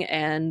clearing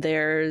and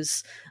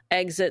there's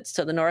exits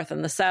to the north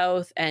and the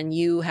south and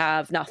you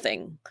have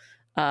nothing.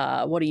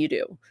 What do you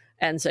do?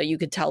 And so you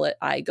could tell it,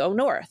 I go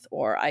north,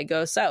 or I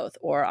go south,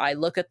 or I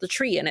look at the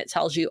tree, and it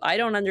tells you, I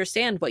don't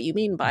understand what you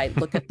mean by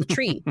look at the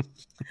tree.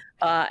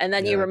 And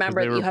then you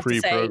remember that you have to say,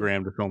 they were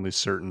pre-programmed with only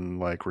certain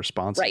like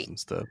responses and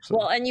stuff. So.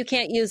 Well, and you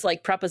can't use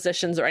like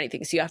prepositions or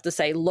anything. So you have to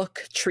say,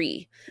 look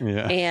tree.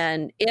 Yeah.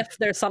 And if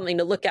there's something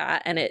to look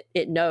at and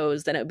it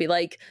knows, then it would be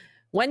like,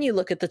 when you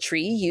look at the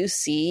tree, you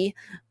see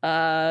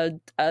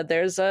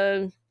there's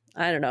a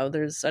I don't know,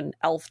 there's an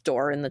elf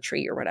door in the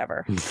tree or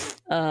whatever. It's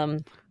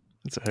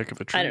a heck of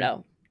a tree. I don't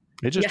know.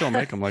 They just don't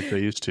make them like they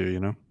used to, you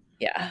know?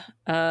 Yeah.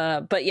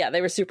 But yeah,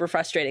 they were super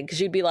frustrating because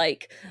you'd be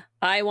like,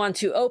 I want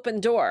to open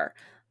door.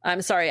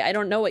 I'm sorry, I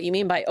don't know what you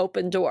mean by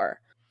open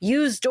door.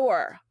 Use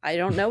door. I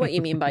don't know what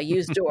you mean by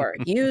use door.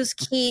 Use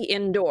key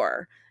in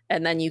door.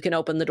 And then you can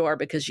open the door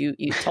because you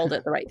told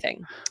it the right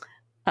thing.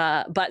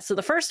 But so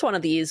the first one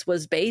of these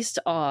was based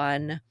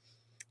on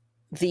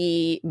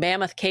the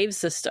Mammoth Cave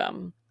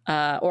system,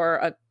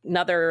 or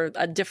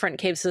a different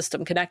cave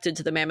system connected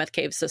to the Mammoth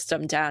Cave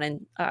system down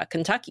in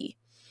Kentucky.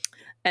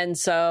 And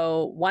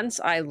so once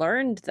I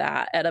learned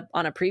that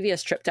on a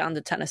previous trip down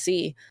to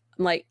Tennessee,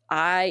 I'm like,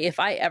 if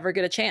I ever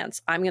get a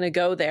chance, I'm going to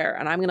go there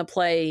and I'm going to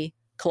play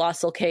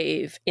Colossal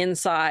Cave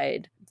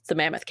inside the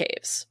Mammoth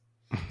Caves.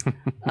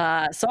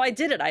 So I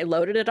did it. I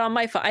loaded it on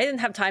my phone. I didn't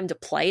have time to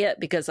play it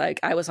because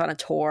I was on a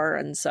tour.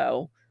 And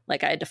so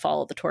like I had to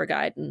follow the tour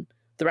guide and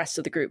the rest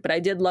of the group, but I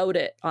did load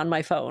it on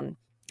my phone.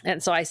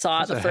 And so I saw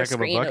That's the first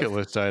screen. Heck of a bucket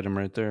list item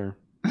right there.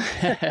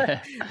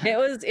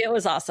 It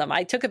was awesome.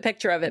 I took a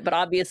picture of it, but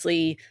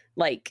obviously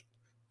like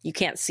you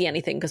can't see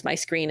anything because my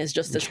screen is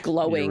just this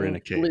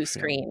glowing blue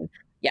screen.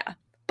 Yeah.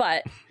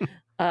 But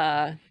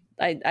I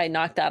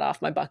knocked that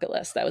off my bucket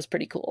list. That was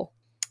pretty cool.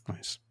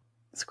 Nice.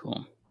 That's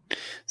cool.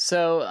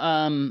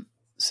 So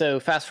so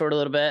fast forward a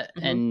little bit,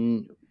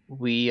 and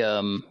we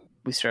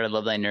started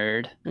Love Thy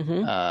Nerd,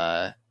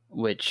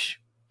 which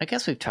I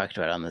guess we've talked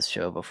about on this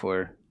show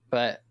before,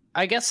 but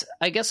I guess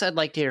I'd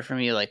like to hear from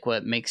you, like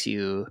what makes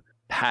you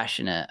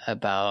passionate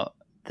about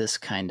this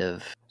kind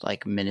of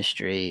like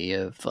ministry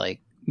to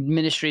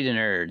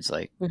nerds,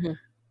 like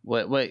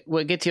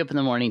what gets you up in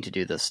the morning to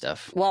do this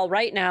stuff? Well,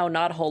 right now,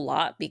 not a whole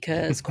lot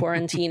because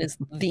quarantine is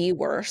the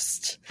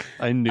worst.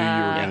 I knew you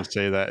were going to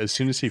say that. As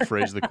soon as he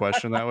phrased the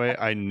question that way,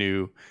 I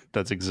knew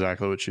that's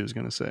exactly what she was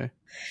going to say.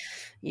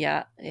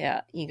 Yeah.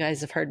 You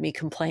guys have heard me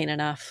complain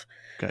enough.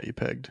 Got you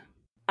pegged.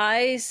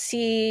 I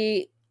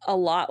see a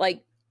lot,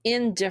 like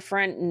in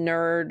different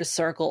nerd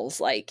circles,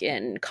 like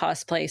in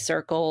cosplay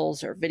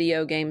circles or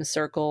video game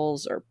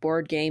circles or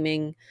board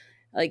gaming,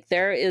 like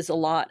there is a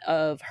lot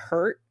of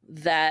hurt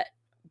that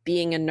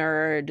being a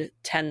nerd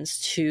tends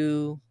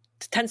to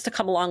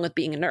come along with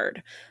being a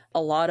nerd.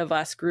 A lot of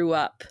us grew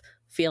up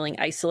feeling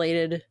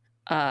isolated,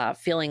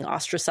 feeling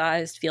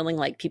ostracized, feeling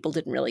like people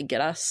didn't really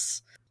get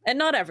us. And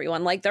not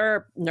everyone, like there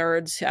are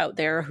nerds out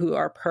there who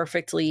are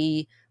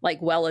perfectly like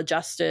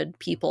well-adjusted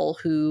people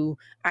who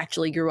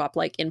actually grew up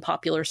like in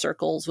popular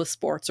circles with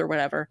sports or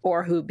whatever,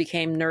 or who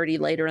became nerdy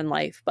later in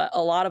life. But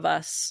a lot of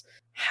us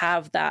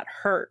have that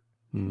hurt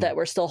that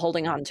we're still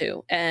holding on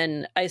to.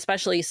 And I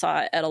especially saw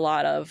it at a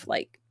lot of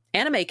like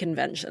anime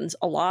conventions.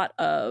 A lot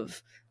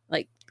of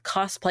like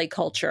cosplay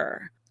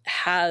culture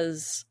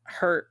has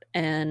hurt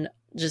and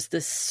just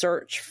this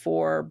search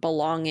for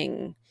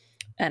belonging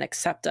and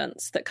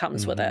acceptance that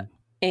comes with it.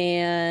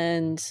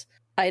 And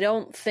I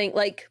don't think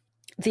like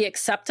the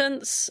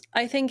acceptance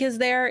I think is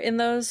there in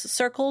those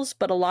circles,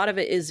 but a lot of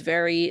it is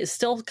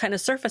still kind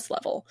of surface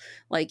level.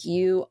 Like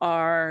you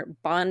are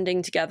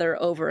bonding together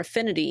over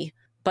affinity,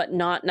 but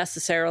not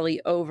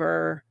necessarily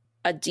over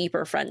a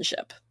deeper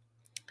friendship.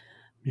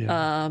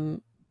 Yeah.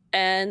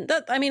 And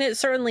that, I mean, it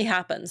certainly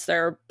happens.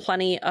 There are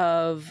plenty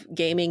of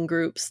gaming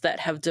groups that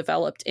have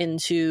developed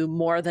into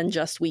more than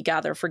just we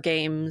gather for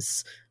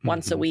games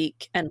once a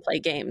week and play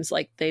games.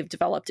 Like they've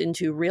developed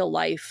into real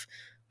life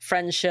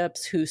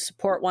friendships who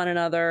support one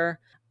another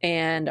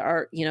and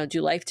are,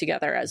 do life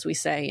together, as we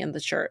say in the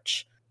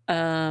church.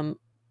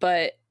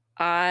 But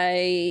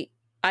I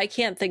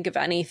can't think of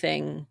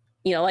anything,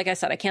 like I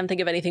said, I can't think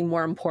of anything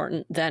more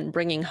important than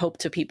bringing hope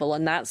to people.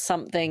 And that's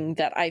something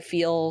that I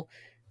feel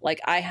like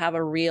I have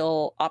a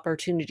real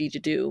opportunity to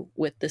do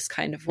with this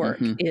kind of work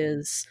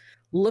is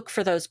look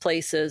for those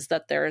places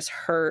that there's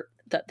hurt,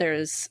 that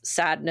there's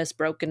sadness,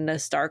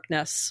 brokenness,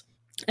 darkness,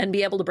 and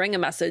be able to bring a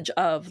message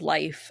of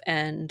life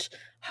and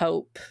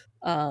hope.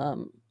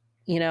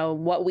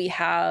 What we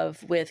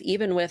have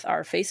even with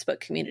our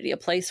Facebook community, a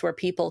place where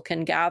people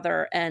can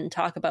gather and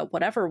talk about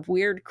whatever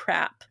weird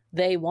crap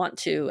they want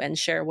to and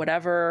share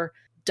whatever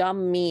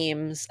dumb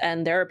memes.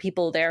 And there are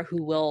people there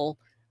who will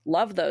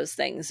love those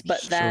things,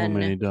 but then so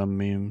many dumb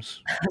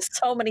memes.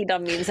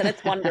 And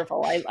it's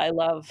wonderful. I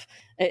love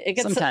it.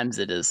 Sometimes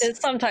it is.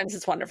 Sometimes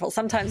it's wonderful.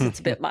 Sometimes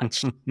it's a bit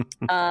much.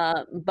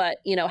 But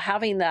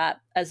having that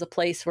as a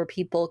place where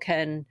people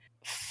can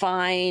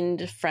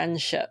find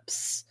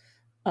friendships,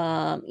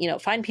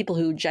 find people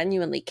who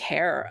genuinely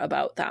care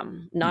about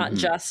them, not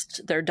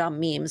just their dumb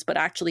memes, but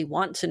actually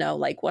want to know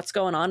like what's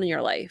going on in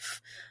your life.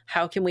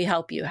 How can we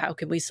help you? How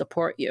can we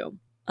support you?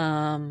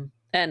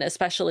 And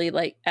especially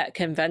like at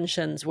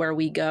conventions where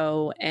we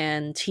go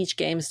and teach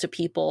games to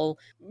people,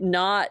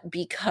 not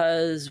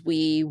because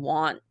we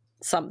want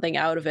something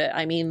out of it.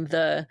 I mean,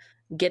 the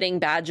getting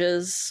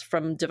badges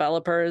from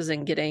developers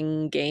and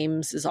getting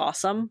games is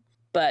awesome,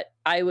 but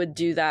I would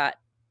do that.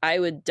 I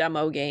would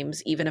demo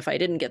games even if I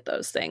didn't get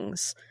those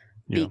things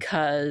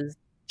because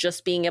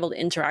just being able to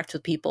interact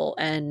with people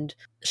and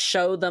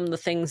show them the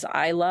things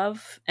I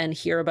love and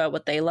hear about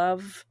what they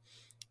love.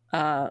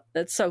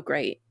 That's so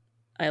great.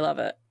 I love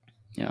it.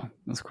 Yeah,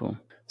 that's cool.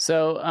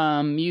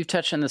 So you've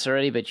touched on this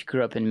already, but you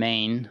grew up in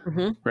Maine,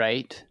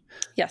 right?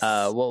 Yes.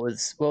 What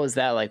was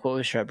that like? What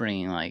was your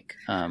upbringing like?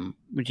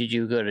 Did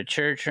you go to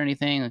church or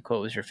anything? Like,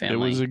 what was your family?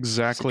 It was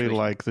exactly situation?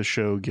 like the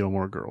show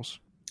Gilmore Girls.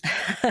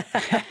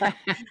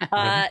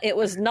 It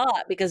was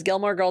not, because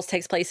Gilmore Girls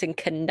takes place in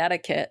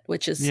Connecticut,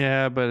 which is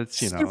Yeah, but it's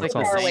super it's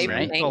all far the away same. from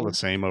It's all Maine. the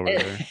same over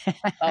there.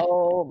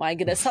 Oh my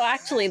goodness. So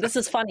actually, this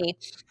is funny.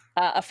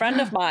 A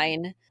friend of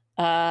mine,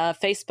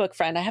 Facebook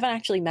friend, I haven't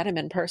actually met him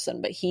in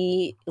person, but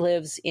he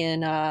lives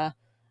in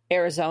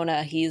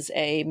Arizona. He's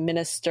a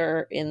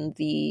minister in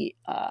the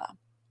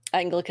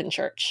Anglican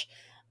church.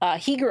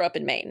 He grew up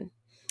in Maine.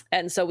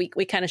 And so we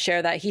kind of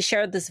share that. He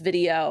shared this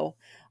video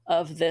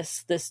of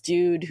this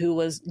dude who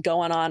was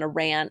going on a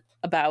rant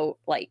about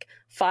like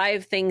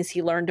 5 things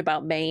he learned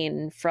about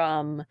Maine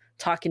from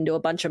talking to a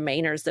bunch of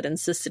Mainers that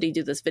insisted he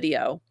do this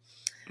video.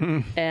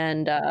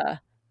 And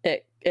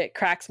it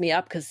cracks me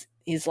up because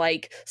he's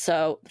like,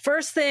 so the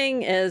first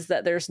thing is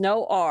that there's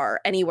no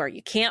R anywhere.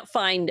 You can't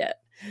find it.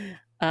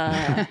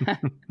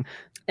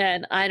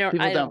 And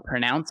People don't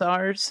pronounce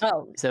R's?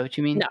 Oh, is that what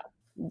you mean? No,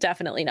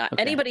 definitely not.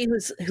 Okay. Anybody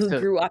who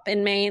grew up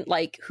in Maine,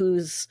 like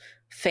whose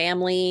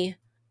family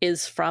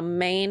is from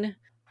Maine,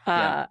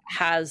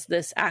 has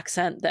this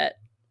accent that,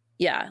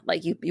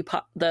 like you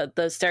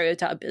the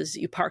stereotype is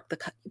you park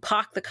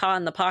the car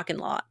in the parking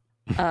lot,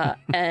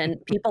 and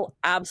people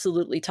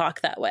absolutely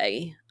talk that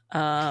way.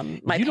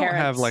 You don't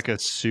have like a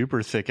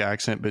super thick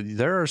accent, but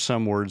there are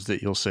some words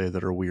that you'll say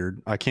that are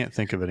weird. I can't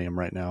think of any of them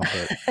right now,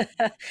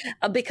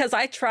 but because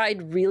I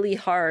tried really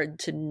hard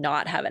to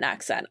not have an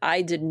accent.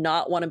 I did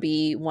not want to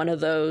be one of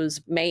those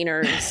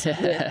Mainers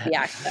with the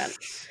accent.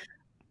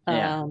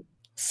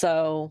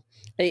 So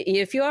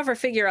if you ever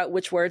figure out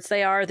which words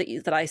they are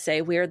that I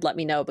say weird, let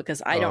me know,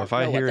 because I don't if know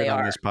I hear what they it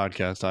on are. this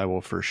podcast, I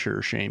will for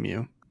sure shame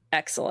you.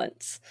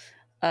 Excellent.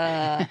 So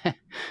I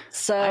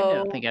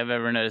don't think I've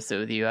ever noticed it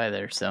with you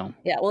either. So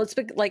yeah, well, it's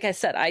like I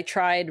said, I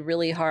tried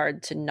really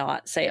hard to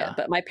not say it,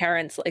 but my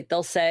parents, like,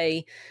 they'll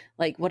say,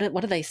 like, what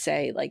do they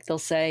say? Like, they'll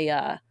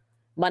say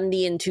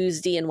Monday and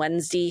Tuesday and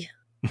Wednesday,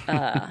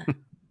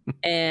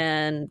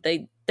 and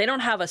they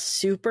don't have a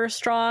super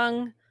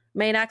strong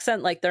Maine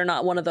accent. Like, they're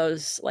not one of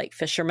those like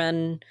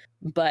fishermen,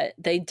 but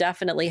they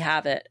definitely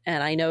have it,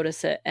 and I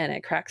notice it, and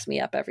it cracks me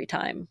up every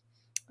time.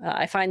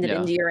 I find it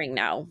endearing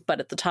now, but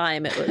at the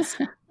time it was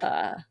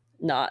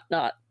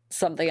not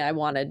something I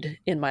wanted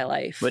in my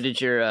life. What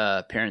did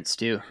your parents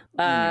do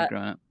when you were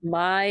growing up?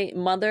 My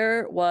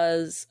mother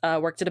was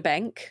worked at a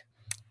bank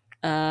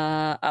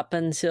up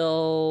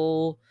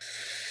until,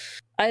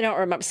 I don't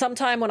remember,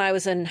 sometime when I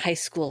was in high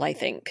school, I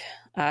think.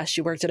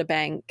 She worked at a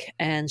bank,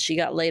 and she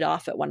got laid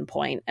off at one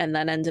point and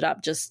then ended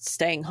up just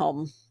staying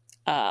home.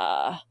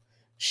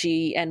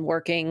 And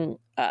working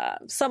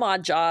some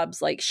odd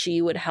jobs. Like,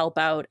 she would help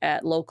out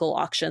at local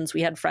auctions.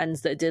 We had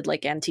friends that did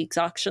like antiques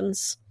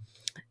auctions.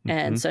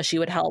 And so she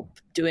would help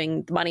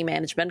doing money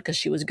management because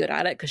she was good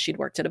at it because she'd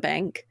worked at a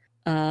bank.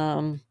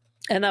 And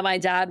then my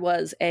dad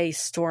was a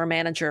store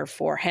manager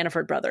for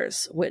Hannaford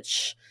Brothers,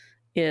 which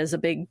is a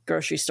big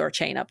grocery store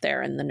chain up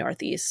there in the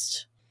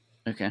Northeast.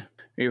 Okay. Are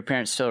your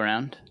parents still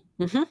around?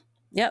 Mm-hmm.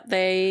 Yep,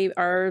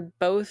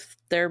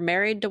 they're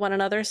married to one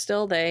another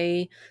still.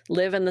 They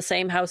live in the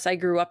same house I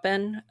grew up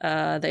in.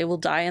 They will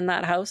die in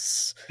that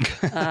house,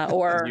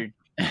 or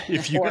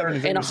if you or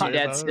have in a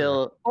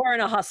or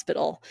in a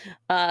hospital.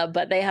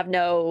 But they have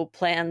no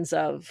plans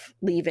of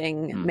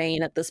leaving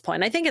Maine at this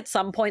point. I think at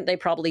some point they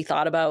probably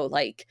thought about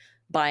like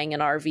buying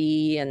an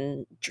RV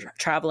and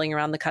traveling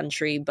around the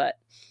country, but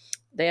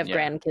they have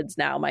grandkids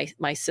now.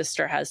 My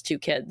sister has 2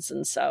 kids,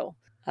 and so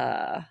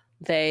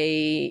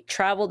they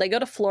travel. They go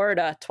to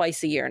Florida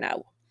twice a year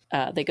now.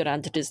 They go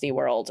down to Disney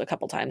World a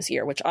couple times a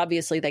year, which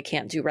obviously they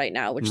can't do right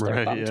now, which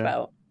they're bummed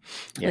about.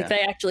 Yeah. Like,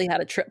 they actually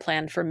had a trip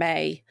planned for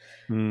May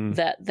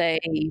that they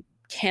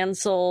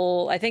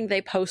cancel. I think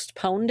they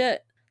postponed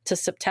it to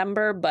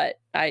September, but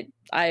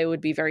I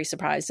would be very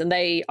surprised. And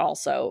they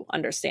also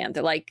understand.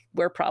 They're like,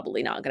 we're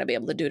probably not going to be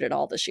able to do it at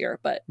all this year.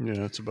 But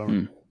yeah, it's a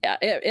bummer. Yeah,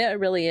 it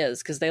really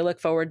is, because they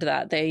look forward to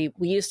that.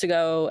 We used to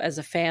go as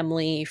a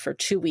family for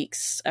 2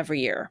 weeks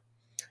every year.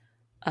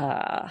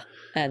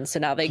 And so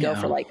now they go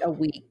for like a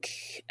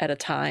week at a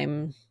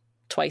time,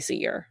 twice a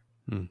year.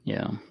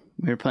 Yeah.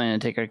 We were planning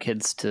to take our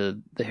kids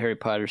to the Harry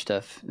Potter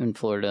stuff in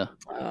Florida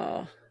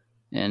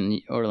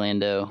and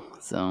Orlando.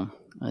 So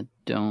I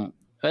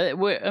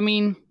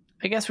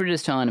guess we're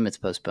just telling them it's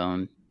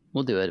postponed.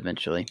 We'll do it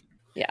eventually.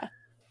 Yeah.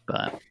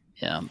 But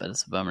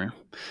it's a bummer.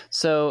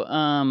 So,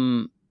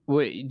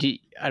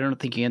 I don't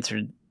think you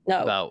answered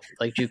about,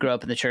 like, do you grow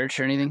up in the church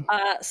or anything?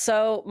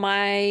 So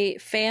my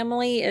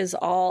family is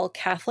all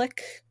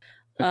Catholic.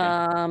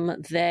 Okay.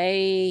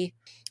 They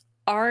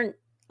aren't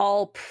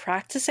all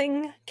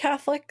practicing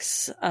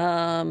Catholics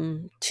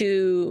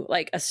to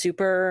like a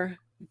super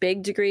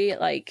big degree.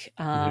 Like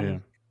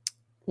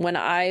when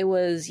I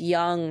was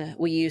young,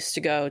 we used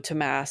to go to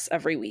Mass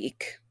every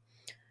week.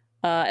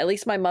 At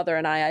least my mother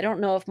and I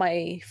don't know if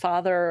my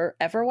father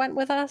ever went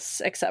with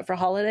us except for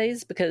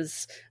holidays,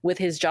 because with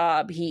his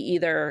job, he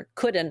either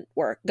couldn't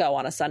go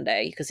on a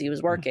Sunday because he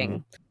was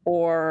working,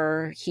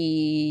 or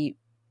he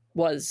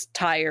was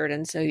tired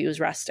and so he was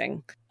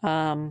resting.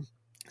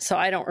 So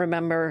I don't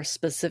remember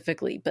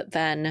specifically, but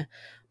then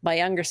my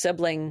younger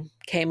sibling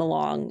came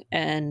along,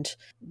 and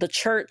the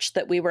church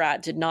that we were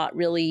at did not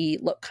really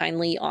look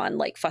kindly on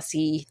like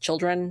fussy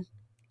children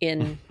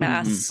in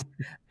Mass.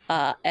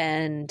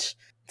 And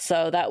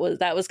so that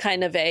was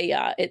kind of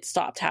it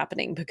stopped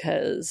happening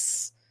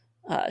because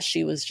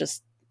she was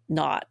just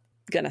not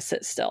going to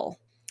sit still.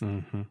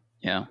 Mm-hmm.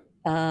 Yeah.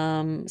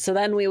 So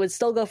then we would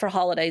still go for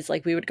holidays.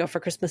 Like we would go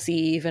for Christmas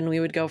Eve and we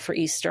would go for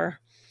Easter.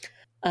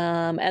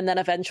 And then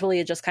eventually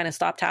it just kind of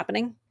stopped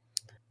happening.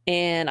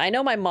 And I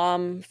know my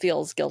mom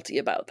feels guilty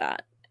about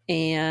that.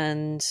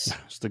 And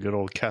it's the good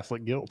old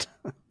Catholic guilt.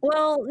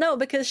 Well, no,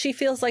 because she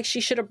feels like she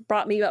should have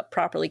brought me up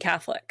properly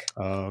Catholic.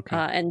 Oh, okay.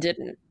 And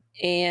didn't.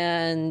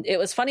 And it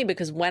was funny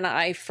because when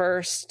I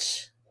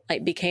first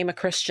became a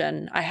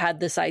Christian, I had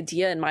this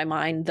idea in my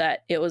mind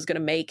that it was going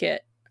to make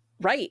it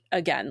right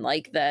again,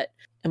 like that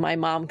my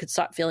mom could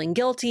stop feeling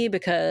guilty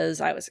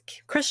because I was a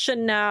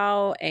Christian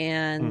now.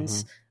 And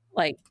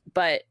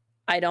but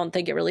I don't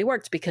think it really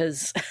worked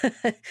because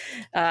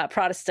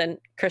Protestant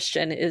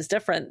Christian is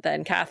different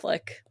than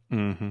Catholic.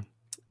 Mm-hmm.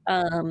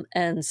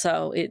 And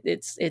so it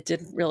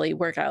didn't really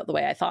work out the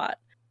way I thought.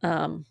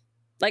 I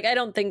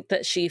don't think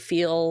that she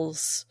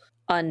feels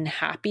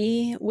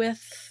unhappy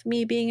with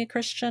me being a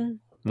Christian,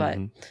 but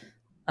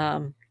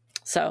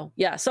so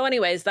yeah. So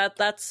anyways,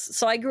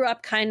 so I grew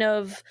up kind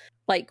of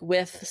like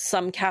with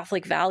some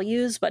Catholic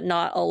values, but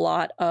not a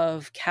lot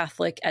of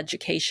Catholic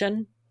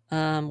education.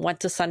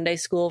 Went to Sunday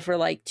school for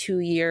like 2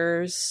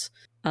 years.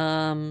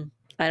 I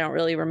don't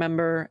really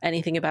remember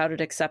anything about it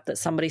except that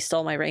somebody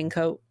stole my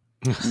raincoat.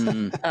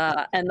 And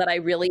that I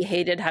really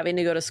hated having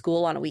to go to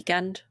school on a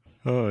weekend.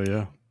 Oh,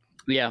 yeah.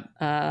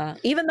 Yeah.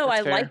 Even though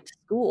That's I fair. liked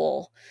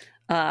school,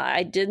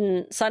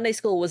 Sunday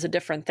school was a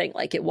different thing.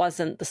 Like it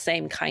wasn't the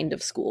same kind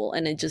of school.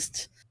 And it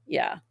just,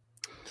 yeah.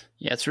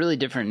 Yeah, it's really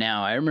different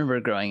now. I remember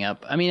growing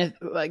up. I mean,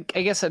 I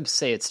guess I'd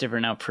say it's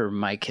different now for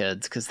my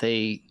kids because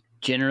they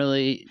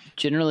generally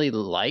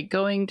like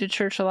going to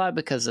church a lot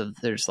because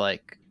there's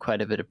like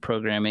quite a bit of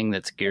programming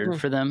that's geared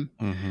for them.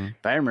 Mm-hmm.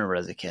 But I remember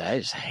as a kid, I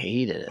just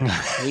hated it. I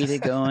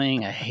hated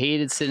going. I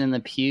hated sitting in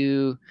the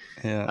pew.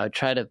 Yeah. I would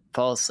try to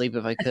fall asleep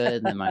if I could,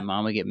 and then my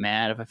mom would get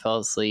mad if I fell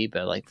asleep.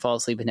 I'd like fall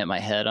asleep and hit my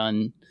head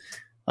on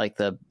like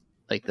the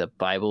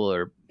Bible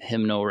or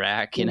hymnal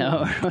rack,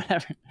 or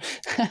whatever.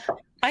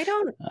 I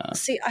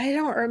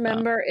don't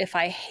remember if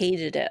I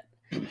hated it.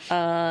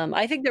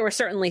 I think there were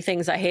certainly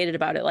things I hated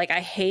about it. Like I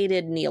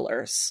hated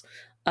kneelers.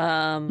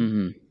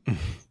 So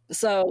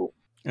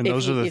And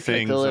those are the like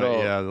things the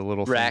little the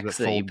little racks things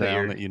that that you fold put down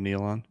your- that you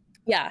kneel on.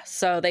 yeah,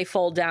 so they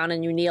fold down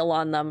and you kneel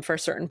on them for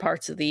certain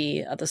parts of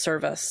the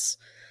service.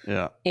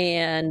 Yeah.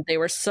 And they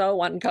were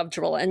so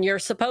uncomfortable. And you're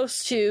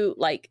supposed to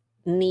like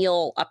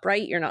kneel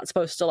upright. You're not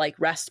supposed to like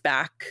rest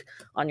back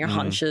on your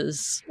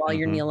hunches while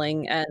you're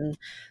kneeling. And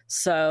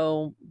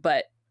so,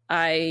 but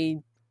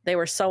they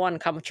were so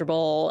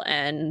uncomfortable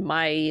and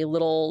my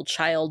little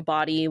child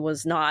body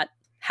was not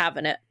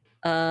having it.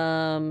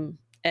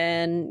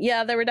 And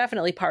yeah, there were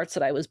definitely parts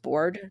that I was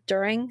bored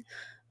during,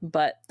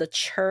 but the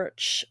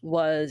church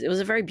was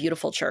a very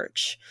beautiful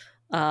church.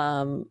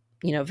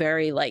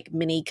 Very like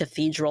mini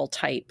cathedral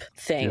type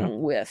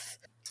thing with,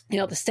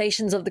 the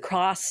Stations of the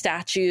Cross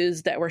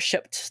statues that were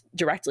shipped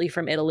directly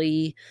from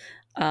Italy,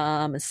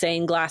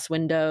 stained glass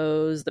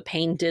windows, the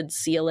painted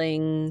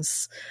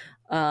ceilings,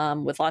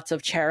 with lots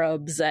of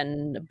cherubs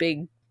and a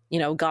big,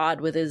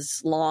 God with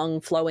his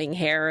long flowing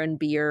hair and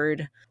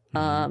beard.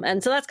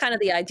 And so that's kind of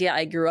the idea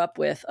I grew up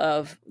with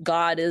of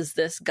God is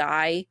this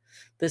guy,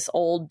 this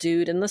old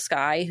dude in the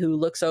sky who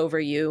looks over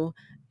you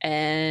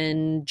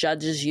and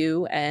judges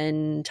you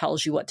and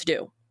tells you what to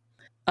do,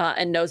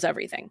 and knows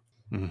everything.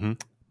 Mm-hmm.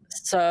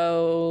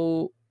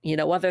 So,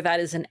 whether that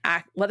is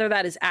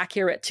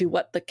accurate to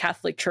what the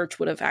Catholic Church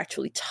would have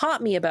actually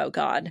taught me about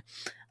God,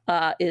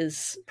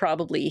 is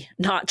probably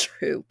not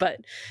true.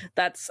 But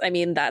that's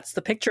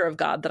the picture of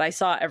God that I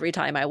saw every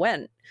time I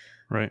went.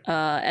 Right.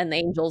 And the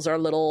angels are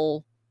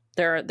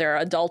they're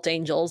adult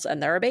angels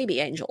and there are baby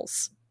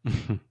angels.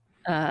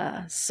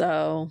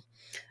 So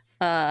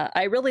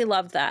I really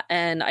love that.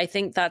 And I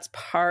think that's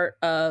part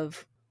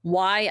of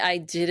why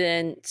I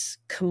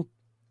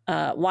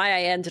why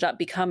I ended up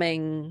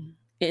becoming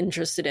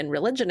interested in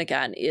religion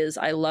again is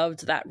I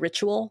loved that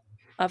ritual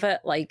of it.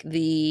 Like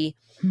you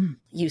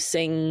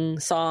sing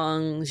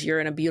songs, you're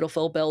in a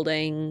beautiful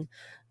building.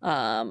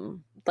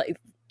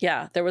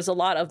 There was a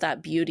lot of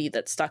that beauty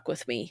that stuck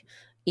with me.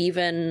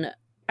 Even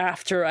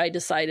after I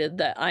decided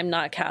that I'm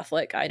not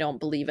Catholic, I don't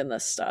believe in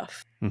this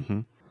stuff.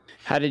 Mm-hmm.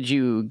 How did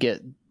you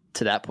get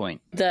to that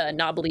point? The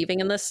not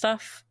believing in this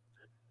stuff?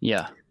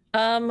 Yeah.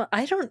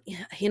 I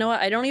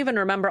don't even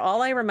remember.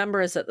 All I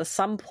remember is that at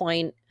some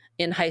point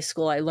in high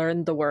school, I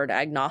learned the word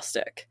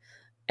agnostic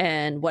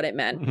and what it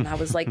meant. And I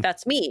was like,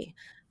 that's me.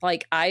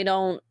 Like, I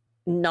don't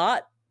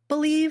not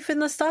believe in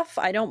the stuff.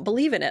 I don't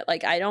believe in it.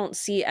 Like, I don't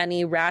see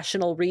any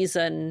rational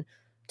reason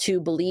to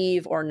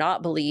believe or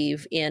not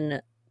believe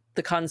in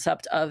the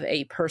concept of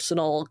a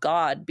personal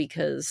God,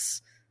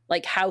 because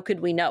like, how could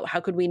we know? How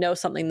could we know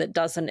something that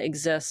doesn't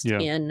exist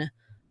in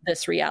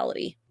this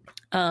reality?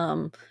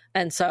 And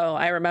so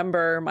I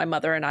remember my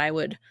mother and I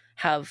would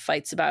have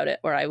fights about it,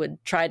 where I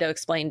would try to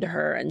explain to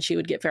her and she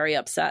would get very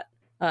upset.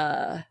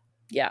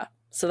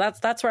 So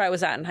that's where I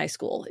was at in high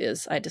school.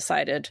 Is I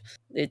decided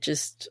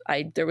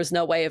there was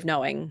no way of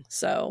knowing,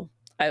 so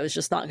I was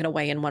just not going to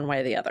weigh in one way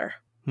or the other.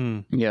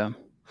 Yeah.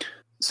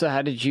 So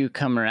how did you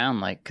come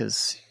around? Like,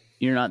 because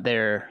you're not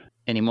there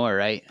anymore,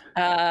 right?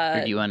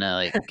 Or do you want to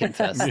like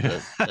confess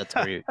that that's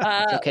where you're?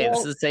 It's okay,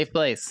 this is a safe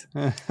place.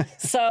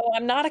 So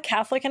I'm not a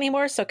Catholic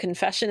anymore, so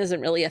confession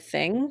isn't really a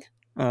thing.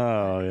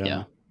 Oh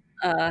yeah.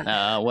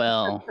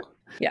 Well.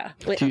 Yeah.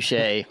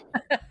 Touche.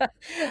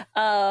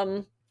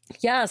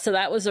 Yeah. So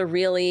that was a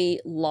really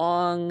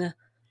long,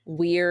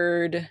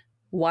 weird,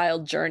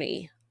 wild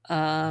journey.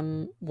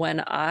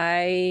 When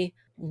I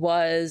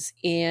was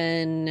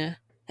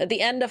at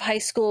the end of high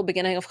school,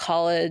 beginning of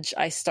college,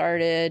 I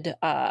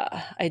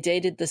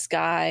dated this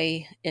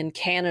guy in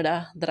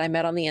Canada that I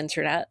met on the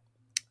internet.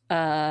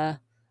 And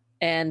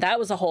that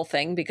was a whole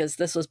thing, because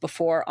this was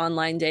before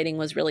online dating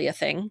was really a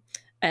thing.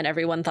 And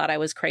everyone thought I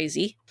was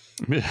crazy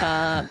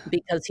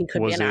because he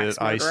could be an axe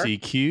murderer. Was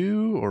it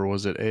ICQ or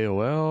was it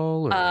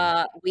AOL?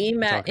 Or we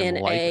met in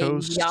a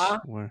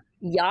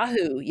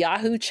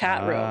Yahoo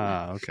chat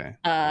room. Okay.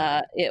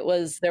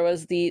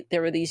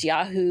 There were these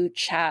Yahoo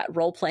chat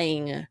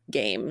role-playing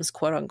games,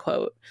 quote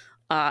unquote,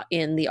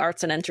 in the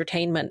arts and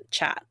entertainment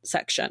chat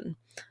section,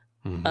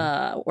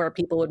 where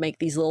people would make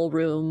these little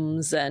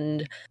rooms.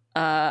 And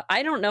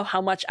I don't know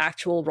how much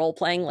actual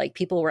role-playing, like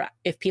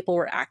if people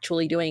were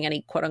actually doing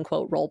any quote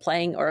unquote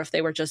role-playing, or if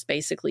they were just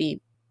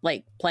basically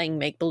like playing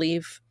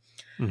make-believe.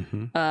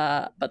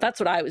 But that's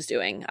what I was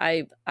doing.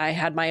 I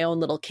had my own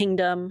little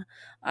kingdom.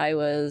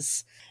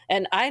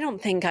 And I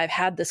don't think I've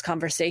had this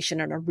conversation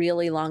in a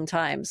really long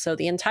time. So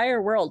the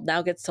entire world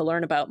now gets to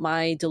learn about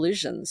my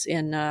delusions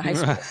in high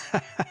school.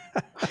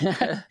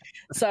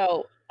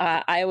 So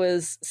I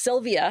was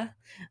Sylvia.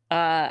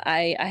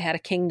 I had a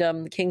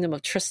kingdom, the kingdom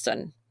of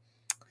Tristan.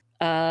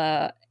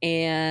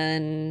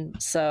 And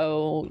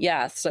so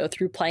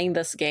through playing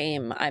this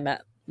game, I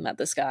met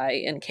this guy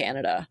in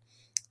Canada,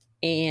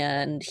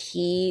 and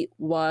he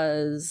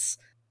was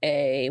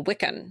a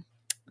Wiccan.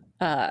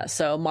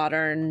 So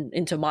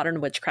into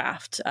modern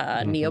witchcraft,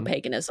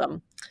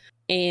 neo-paganism.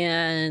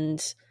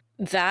 And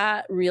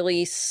that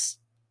really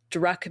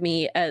struck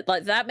me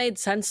that made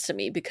sense to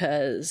me,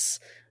 because,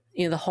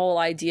 the whole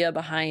idea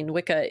behind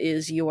Wicca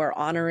is you are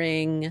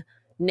honoring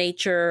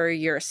nature,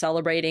 you're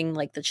celebrating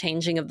like the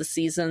changing of the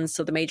seasons.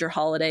 So the major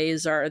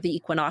holidays are the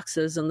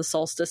equinoxes and the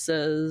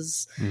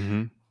solstices.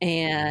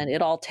 And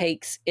it all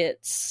takes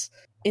its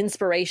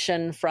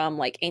inspiration from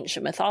like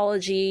ancient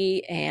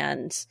mythology,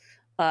 and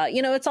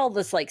it's all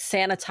this like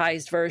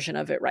sanitized version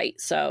of it,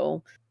 right?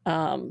 So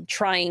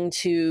trying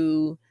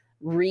to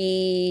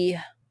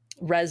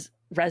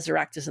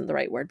resurrect isn't the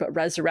right word, but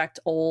resurrect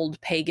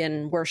old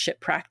pagan worship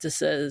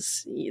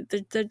practices.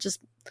 They're just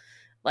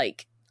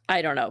like,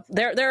 I don't know.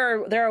 There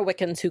are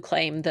Wiccans who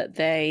claim that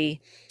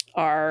they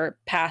are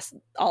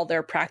all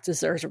their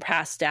practices are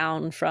passed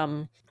down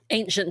from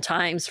ancient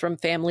times, from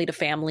family to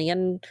family,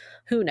 and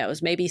who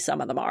knows, maybe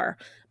some of them are,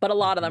 but a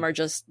lot of them are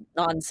just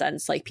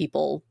nonsense, like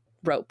people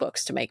wrote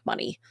books to make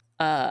money.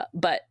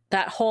 But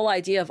that whole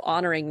idea of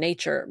honoring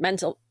nature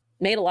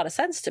made a lot of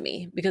sense to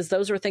me, because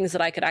those were things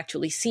that I could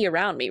actually see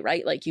around me,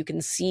 right? Like you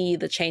can see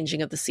the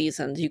changing of the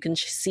seasons. You can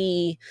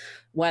see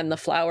when the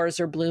flowers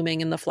are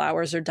blooming and the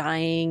flowers are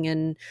dying,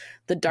 and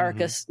the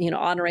darkest,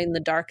 honoring the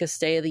darkest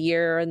day of the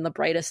year and the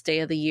brightest day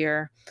of the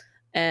year.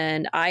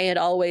 And I had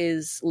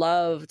always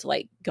loved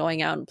like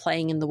going out and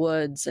playing in the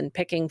woods and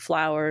picking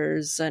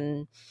flowers,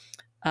 and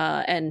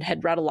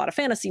had read a lot of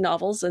fantasy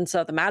novels. And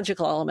so the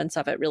magical elements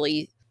of it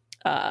really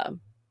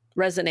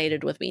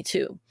resonated with me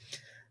too.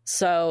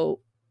 So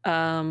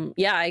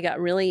I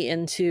got really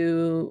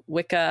into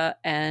Wicca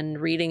and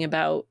reading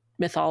about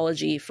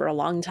mythology for a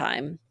long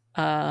time.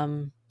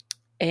 And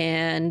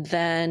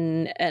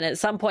at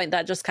some point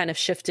that just kind of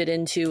shifted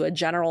into a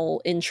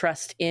general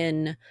interest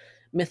in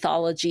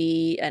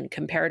mythology and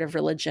comparative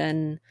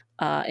religion.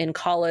 In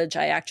college,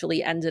 I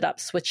actually ended up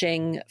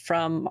switching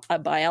from a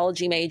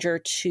biology major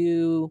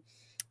to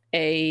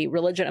a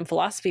religion and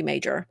philosophy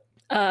major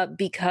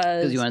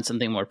because you wanted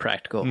something more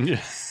practical.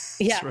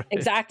 Yeah, right.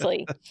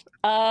 Exactly.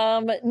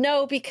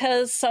 No,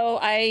 because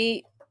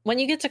when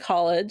you get to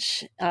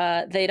college,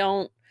 they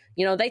don't,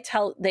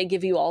 they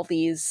give you all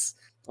these,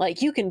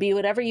 like, you can be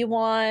whatever you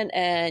want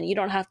and you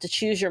don't have to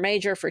choose your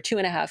major for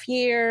 2.5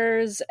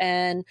 years.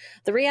 And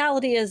the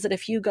reality is that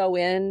if you go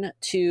in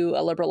to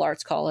a liberal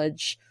arts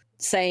college,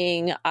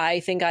 saying, I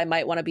think I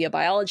might want to be a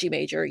biology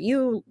major,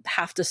 you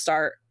have to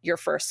start your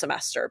first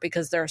semester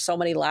because there are so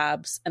many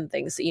labs and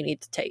things that you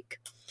need to take.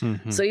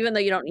 Mm-hmm. So even though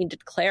you don't need to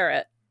declare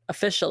it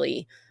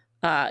officially,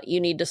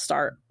 you need to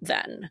start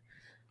then.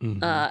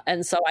 Mm-hmm.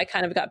 And so I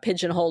kind of got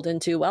pigeonholed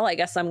into, well, I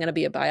guess I'm going to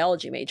be a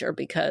biology major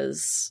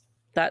because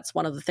that's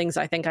one of the things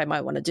I think I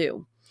might want to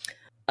do.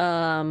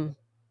 And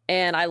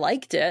I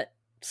liked it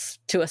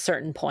to a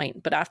certain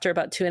point, but after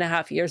about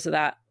 2.5 years of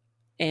that,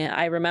 and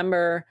I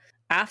remember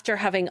after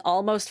having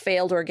almost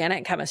failed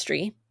organic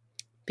chemistry,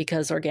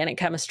 because organic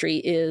chemistry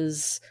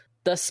is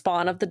the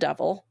spawn of the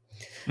devil.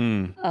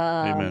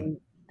 Amen.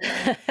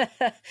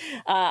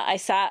 I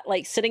sat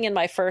like sitting in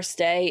my first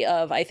day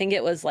of, I think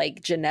it was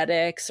like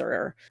genetics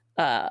or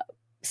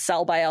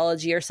cell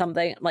biology or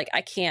something. Like,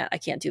 I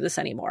can't do this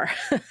anymore.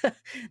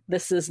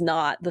 This is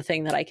not the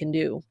thing that I can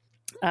do.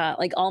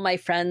 Like all my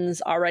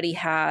friends already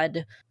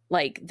had,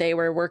 like they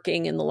were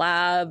working in the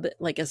lab,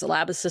 like as a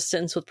lab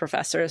assistants with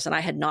professors. And I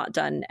had not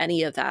done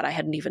any of that. I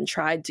hadn't even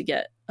tried to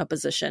get a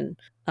position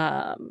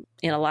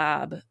in a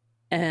lab.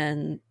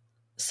 And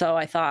so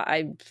I thought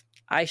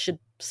I should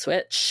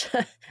switch.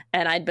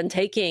 And I'd been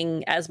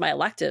taking as my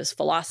electives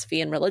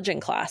philosophy and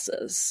religion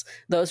classes.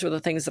 Those were the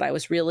things that I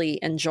was really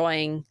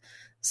enjoying.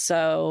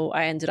 So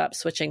I ended up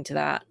switching to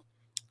that.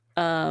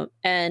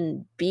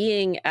 And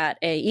being at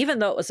even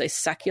though it was a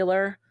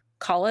secular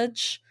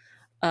college,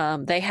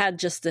 they had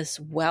just this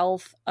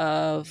wealth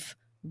of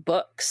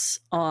books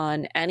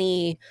on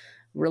any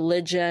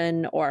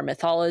religion or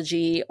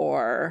mythology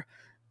or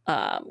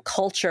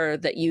culture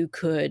that you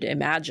could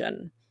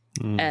imagine.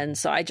 And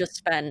so I just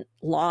spent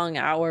long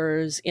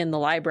hours in the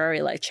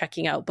library, like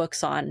checking out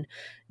books on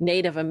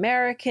Native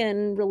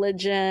American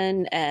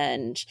religion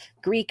and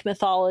Greek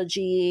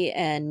mythology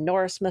and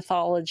Norse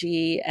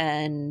mythology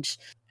and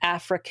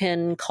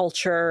African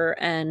culture,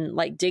 and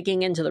like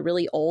digging into the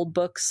really old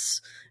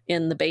books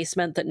in the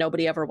basement that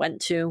nobody ever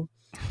went to.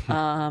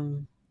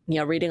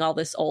 Reading all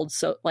this old,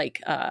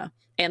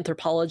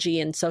 anthropology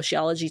and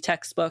sociology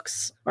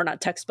textbooks, or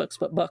not textbooks,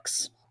 but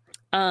books.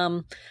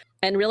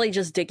 And really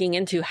just digging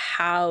into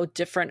how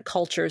different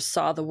cultures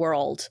saw the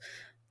world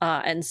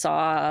and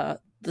saw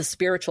the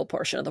spiritual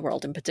portion of the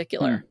world in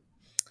particular.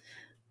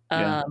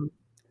 Yeah.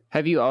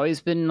 Have you always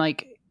been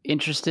like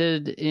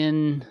interested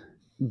in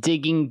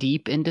digging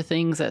deep into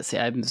things?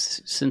 I'm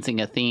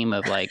sensing a theme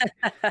of like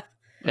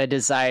a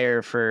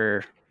desire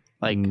for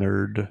like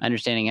nerd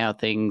understanding how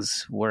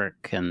things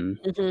work and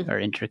are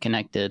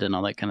interconnected and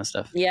all that kind of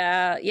stuff.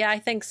 Yeah, I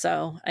think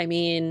so. I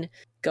mean,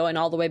 going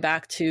all the way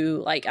back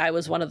to like, I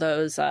was one of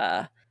those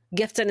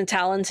gifted and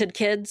talented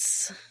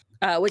kids,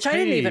 which I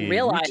didn't even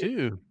realize. Me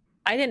too.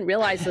 I didn't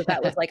realize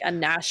that was like a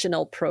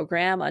national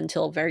program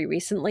until very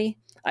recently.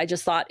 I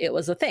just thought it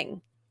was a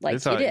thing. Like you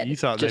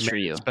thought just they for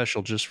made you. it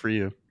special just for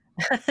you.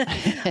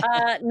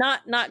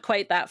 Not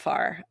quite that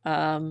far.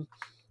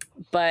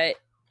 But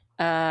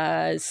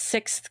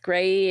 6th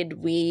grade,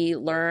 we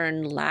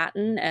learned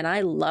Latin, and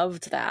I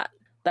loved that.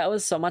 That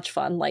was so much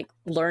fun, like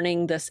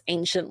learning this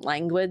ancient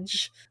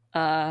language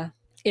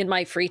in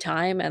my free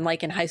time. And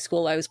like in high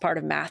school, I was part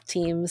of math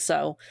teams.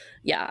 So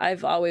yeah,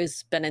 I've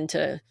always been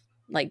into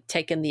like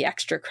taking the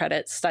extra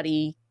credit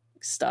study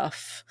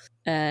stuff.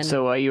 And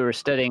so while you were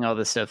studying all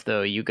this stuff,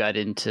 though, you got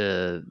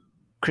into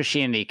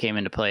Christianity, came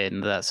into play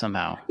into that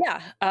somehow. Yeah.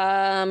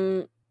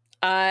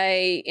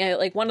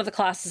 Like one of the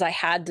classes I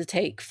had to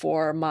take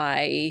for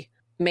my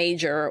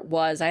major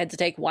was I had to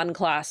take one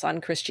class on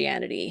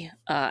Christianity.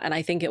 And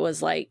I think it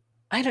was like,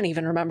 I don't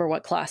even remember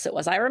what class it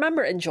was. I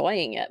remember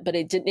enjoying it, but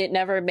it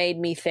never made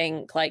me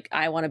think like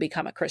I want to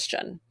become a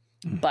Christian.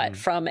 But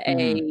from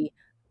a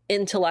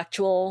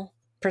intellectual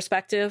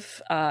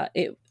perspective, I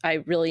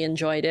really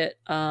enjoyed it.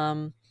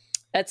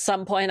 At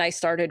some point I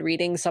started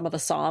reading some of the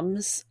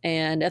Psalms,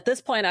 and at this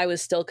point I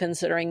was still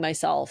considering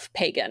myself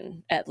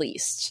pagan, at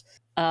least.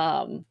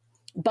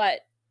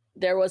 But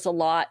there was a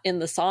lot in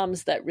the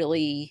Psalms that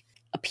really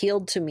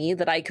appealed to me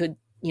that I could,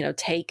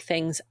 take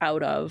things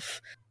out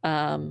of,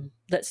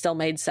 that still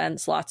made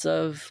sense. Lots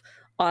of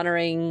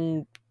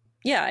honoring.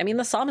 Yeah. I mean,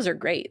 the Psalms are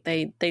great.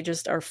 They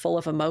just are full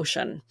of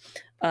emotion,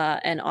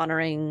 and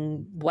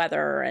honoring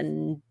weather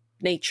and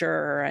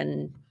nature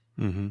and,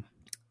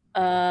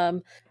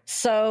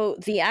 so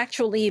the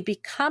actually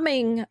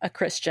becoming a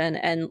Christian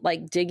and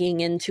like digging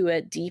into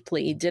it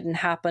deeply didn't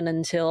happen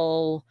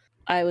until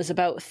I was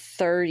about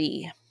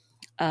 30.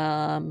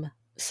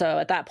 So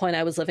at that point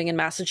I was living in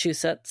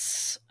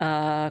Massachusetts.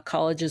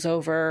 College is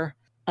over.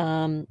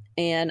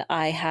 And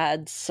I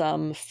had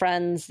some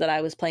friends that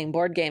I was playing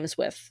board games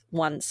with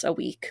once a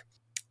week.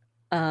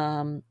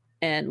 And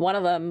one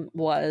of them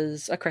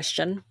was a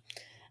Christian,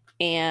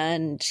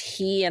 and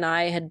he and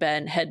I had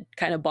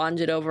kind of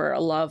bonded over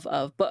a love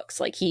of books.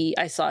 Like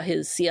I saw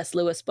his C.S.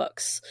 Lewis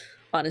books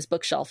on his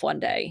bookshelf one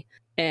day,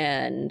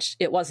 and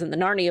it wasn't the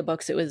Narnia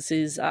books. It was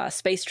his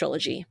space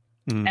trilogy.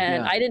 And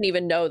I didn't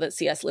even know that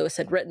C.S. Lewis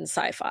had written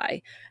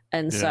sci-fi.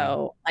 And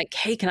so like,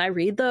 hey, can I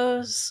read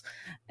those?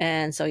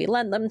 And so he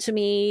lent them to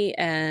me,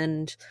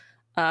 and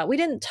we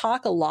didn't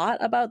talk a lot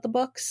about the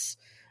books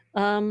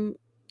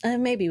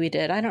Maybe we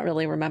did. I don't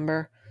really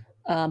remember.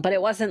 But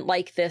it wasn't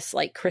like this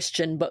like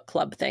Christian book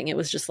club thing. It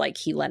was just like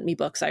he lent me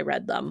books, I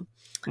read them.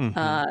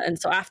 And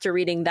so after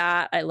reading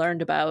that, I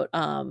learned about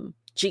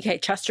G.K.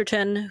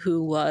 Chesterton,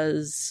 who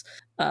was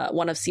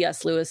one of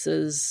C.S.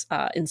 Lewis's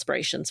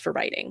inspirations for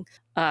writing.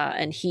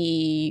 And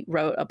he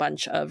wrote a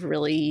bunch of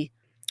really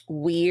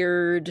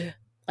weird,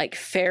 like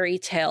fairy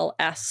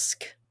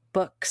tale-esque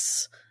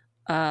books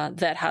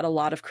that had a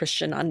lot of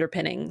Christian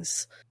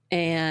underpinnings.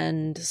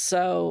 And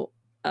so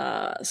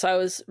I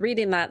was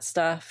reading that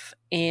stuff,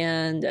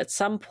 and at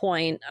some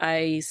point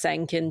I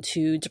sank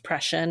into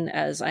depression,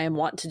 as I am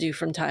wont to do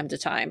from time to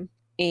time.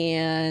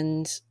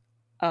 And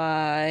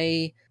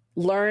I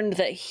learned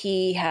that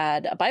he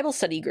had a Bible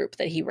study group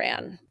that he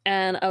ran.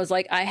 And I was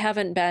like, I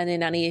haven't been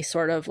in any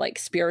sort of like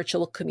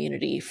spiritual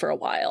community for a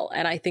while.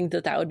 And I think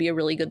that that would be a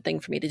really good thing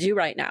for me to do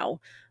right now.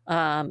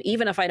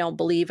 Even if I don't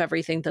believe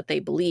everything that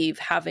they believe,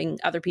 having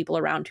other people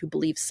around who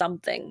believe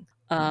something,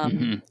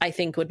 I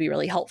think would be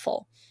really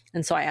helpful.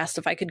 And so I asked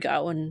if I could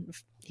go, and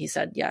he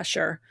said, yeah,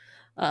 sure.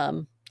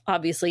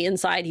 Obviously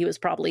inside he was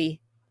probably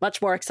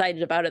much more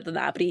excited about it than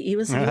that, but he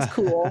was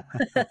cool.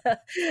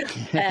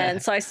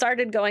 And so I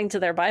started going to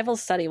their Bible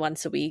study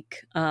once a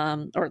week,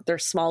 or their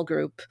small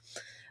group.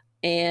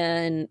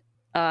 And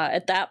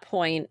at that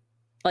point,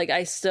 like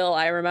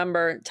I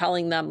remember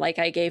telling them, like,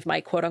 I gave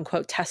my quote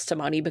unquote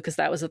testimony, because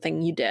that was the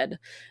thing you did.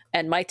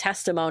 And my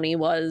testimony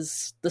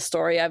was the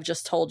story I've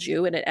just told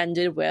you. And it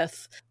ended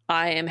with,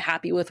 I am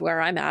happy with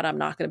where I'm at. I'm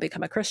not going to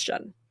become a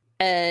Christian.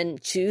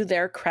 And to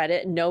their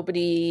credit,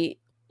 nobody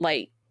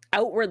like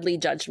outwardly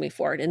judged me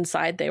for it.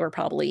 Inside, they were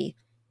probably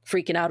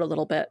freaking out a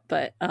little bit,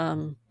 but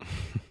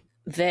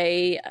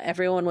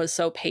everyone was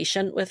so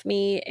patient with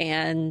me.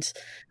 And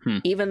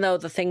even though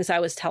the things I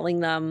was telling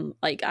them,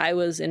 like I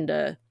was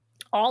into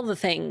all the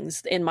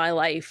things in my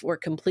life were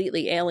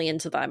completely alien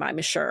to them, I'm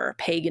sure.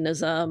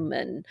 Paganism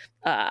and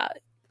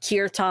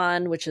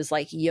kirtan, which is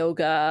like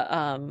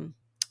yoga,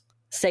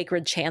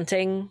 sacred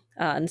chanting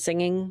and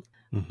singing.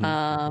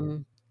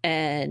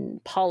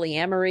 And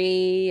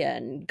polyamory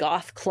and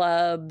goth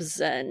clubs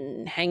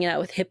and hanging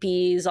out with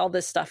hippies, all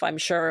this stuff, I'm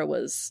sure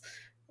was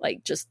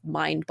like just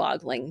mind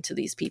boggling to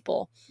these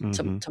people,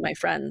 to my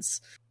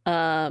friends.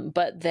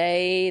 But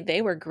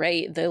they were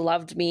great. They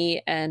loved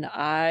me. And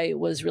I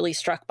was really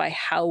struck by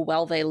how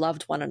well they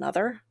loved one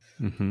another,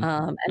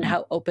 and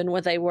how open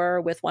they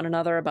were with one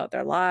another about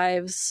their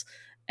lives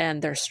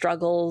and their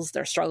struggles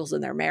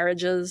in their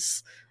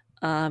marriages.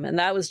 And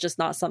that was just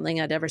not something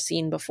I'd ever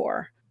seen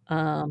before.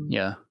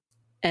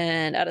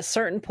 And at a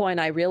certain point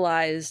I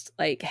realized,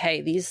 like,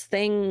 hey,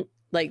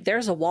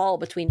 there's a wall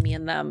between me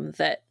and them,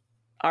 that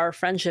our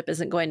friendship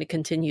isn't going to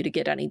continue to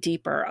get any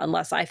deeper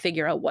unless I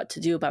figure out what to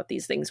do about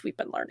these things we've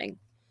been learning.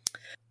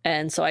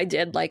 And so I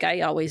did, like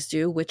I always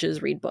do, which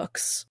is read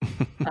books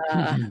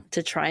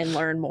to try and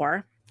learn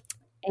more.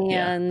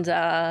 And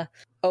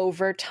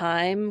over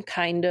time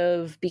kind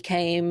of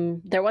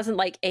there wasn't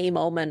like a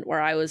moment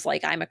where I was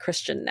like, I'm a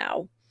Christian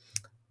now,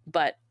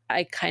 but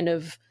I kind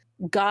of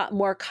got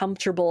more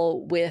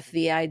comfortable with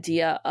the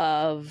idea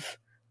of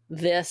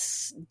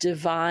this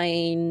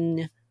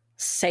divine,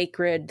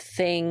 sacred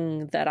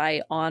thing that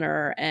I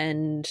honor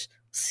and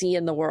see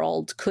in the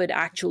world could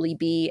actually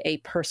be a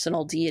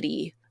personal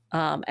deity,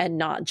 and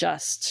not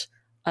just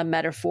a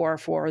metaphor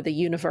for the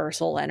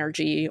universal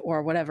energy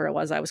or whatever it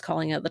was I was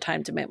calling it at the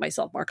time to make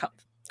myself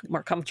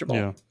more comfortable.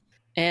 Yeah.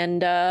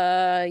 And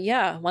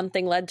one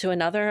thing led to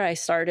another. I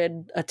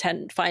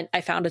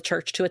I found a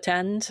church to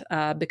attend,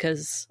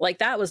 because like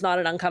that was not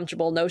an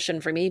uncomfortable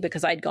notion for me,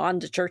 because I'd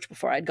gone to church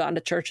before. I'd gone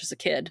to church as a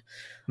kid.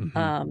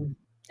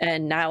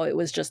 And now it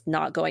was just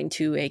not going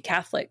to a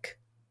Catholic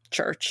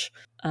church.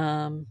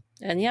 And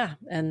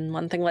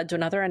one thing led to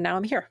another, and now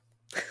I'm here.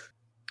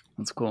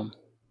 That's cool.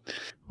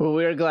 Well,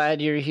 we're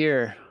glad you're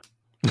here.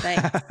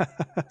 Thanks.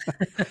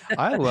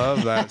 I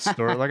love that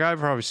story. Like,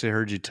 I've obviously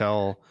heard you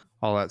tell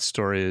all that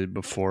story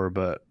before,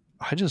 but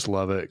I just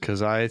love it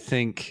because I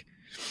think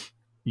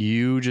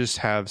you just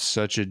have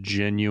such a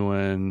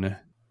genuine,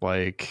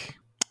 like,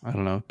 I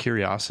don't know,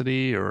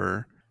 curiosity,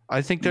 or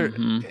I think there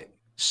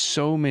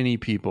so many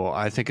people,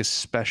 I think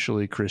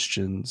especially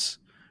Christians,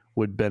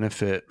 would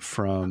benefit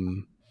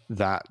from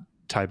that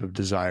type of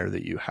desire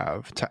that you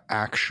have to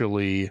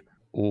actually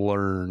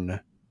learn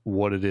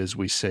what it is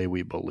we say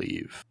we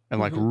believe, and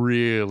like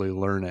really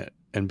learn it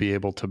and be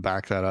able to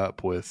back that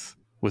up with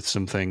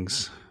some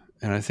things.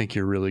 And I think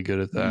you're really good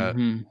at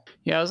that.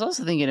 Yeah, I was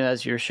also thinking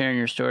as you were sharing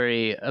your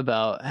story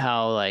about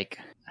how, like,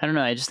 I don't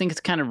know, I just think it's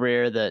kind of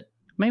rare that,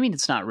 maybe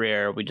it's not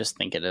rare, we just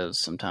think it is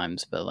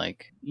sometimes, but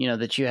like, you know,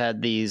 that you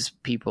had these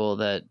people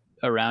that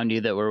around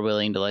you that were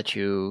willing to let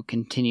you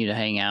continue to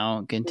hang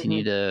out,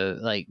 continue to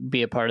like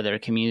be a part of their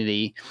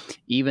community,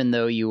 even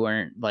though you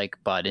weren't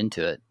like bought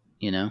into it,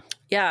 you know?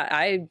 Yeah,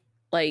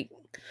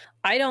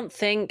 I don't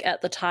think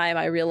at the time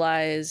I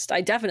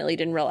definitely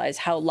didn't realize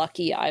how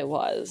lucky I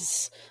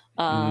was.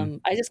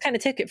 I just kind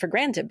of took it for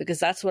granted because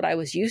that's what I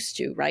was used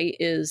to, right?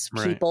 Is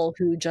people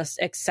who just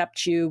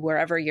accept you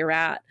wherever you're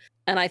at.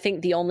 And I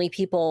think the only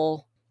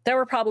people there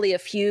were probably a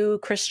few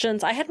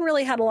Christians. I hadn't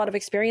really had a lot of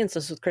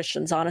experiences with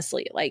Christians,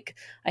 honestly. Like,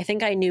 I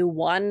think I knew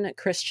one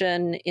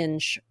Christian in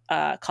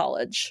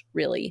college,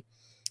 really.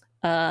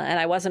 And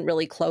I wasn't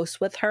really close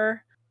with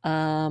her.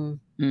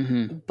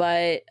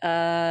 But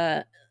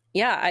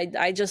yeah,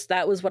 I just,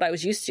 that was what I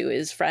was used to,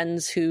 is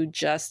friends who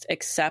just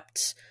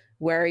accept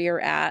where you're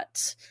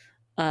at.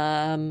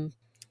 And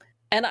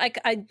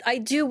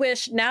I do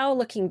wish, now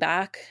looking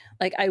back,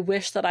 like, I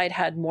wish that I'd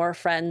had more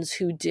friends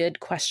who did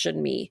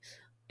question me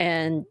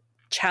and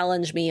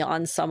challenge me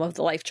on some of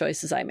the life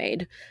choices I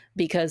made,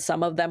 because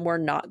some of them were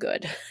not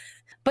good.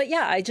 But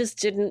yeah, I just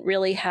didn't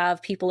really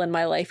have people in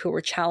my life who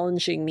were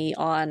challenging me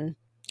on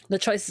the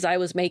choices I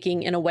was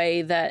making in a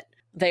way that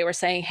they were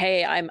saying,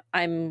 hey,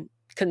 I'm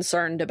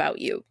concerned about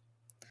you.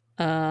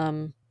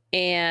 But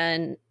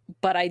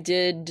I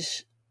did,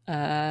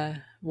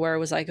 where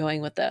was I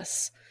going with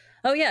this?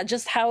 Oh yeah,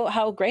 just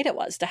how great it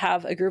was to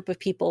have a group of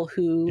people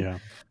who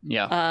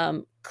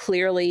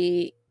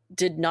clearly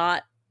did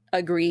not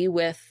agree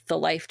with the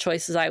life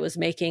choices I was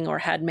making or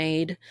had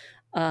made,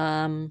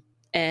 and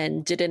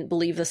didn't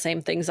believe the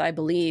same things I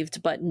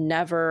believed, but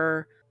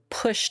never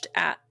pushed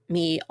at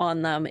me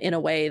on them in a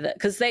way that,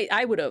 because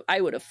I would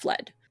have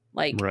fled,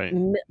 like,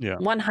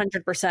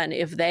 100%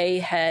 if they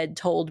had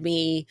told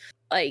me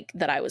like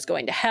that I was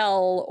going to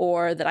hell,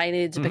 or that I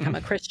needed to become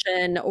a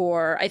Christian.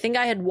 Or I think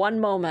I had one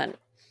moment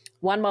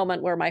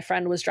where my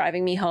friend was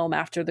driving me home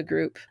after the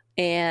group,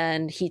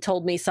 and he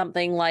told me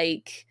something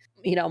like,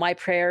 you know, my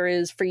prayer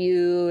is for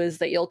you is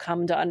that you'll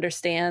come to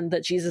understand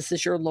that Jesus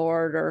is your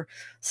Lord, or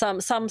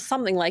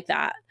something like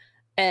that.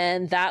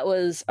 And that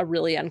was a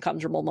really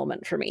uncomfortable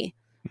moment for me.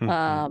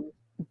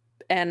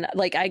 And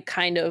like, I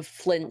kind of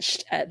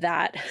flinched at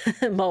that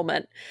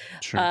moment.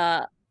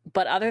 Sure.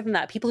 But other than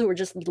that, people who were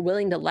just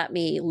willing to let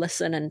me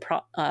listen and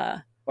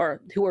or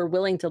who were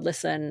willing to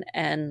listen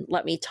and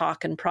let me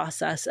talk and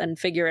process and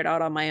figure it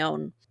out on my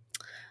own,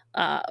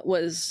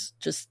 was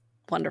just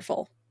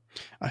wonderful.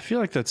 I feel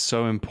like that's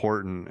so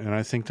important. And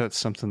I think that's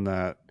something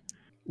that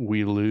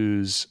we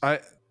lose. I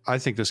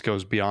think this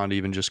goes beyond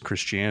even just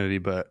Christianity,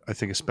 but I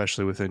think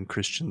especially within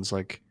Christians,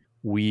 like,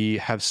 we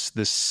have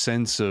this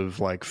sense of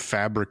like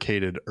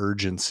fabricated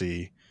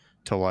urgency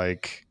to,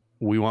 like,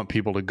 we want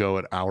people to go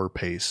at our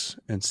pace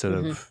instead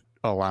of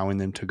allowing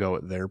them to go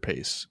at their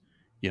pace,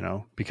 you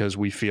know, because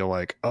we feel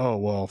like, oh,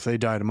 well, if they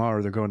die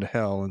tomorrow, they're going to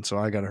hell. And so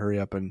I got to hurry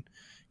up and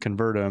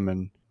convert them.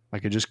 And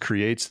like, it just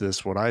creates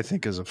this, what I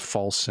think is a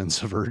false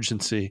sense of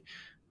urgency.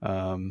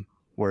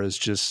 Whereas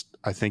just,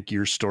 I think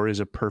your story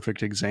is a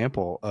perfect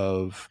example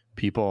of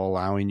people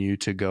allowing you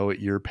to go at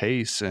your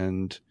pace.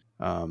 And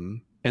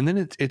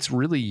then it's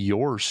really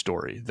your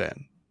story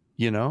then,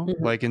 you know,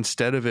 like,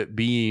 instead of it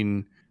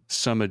being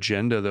some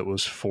agenda that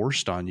was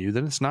forced on you,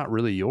 then it's not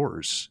really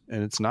yours.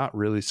 And it's not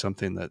really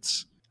something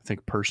that's, I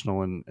think,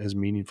 personal and as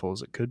meaningful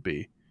as it could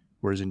be.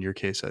 Whereas in your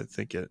case, I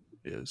think it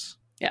is.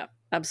 Yeah,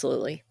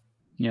 absolutely.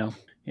 Yeah,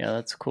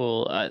 that's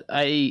cool.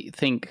 I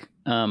think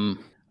I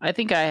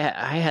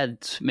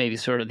had maybe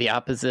sort of the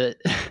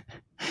opposite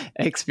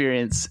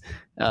experience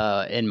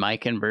in my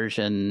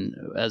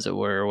conversion, as it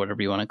were, or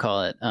whatever you want to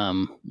call it.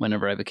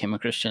 Whenever I became a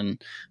Christian,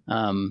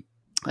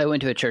 I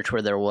went to a church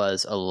where there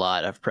was a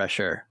lot of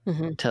pressure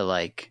to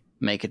like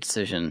make a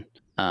decision,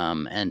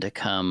 and to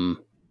come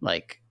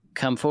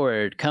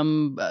forward,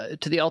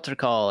 to the altar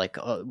call. Like,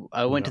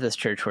 I went to this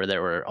church where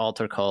there were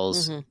altar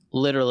calls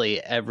literally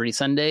every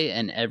Sunday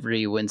and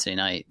every Wednesday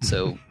night.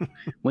 So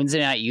Wednesday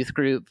night youth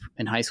group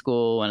in high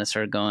school when I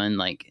started going,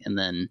 like, and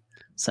then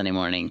Sunday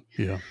morning.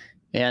 Yeah.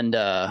 And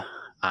I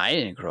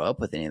didn't grow up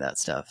with any of that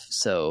stuff.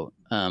 So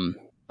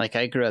like,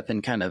 I grew up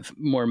in kind of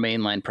more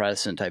mainline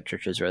Protestant type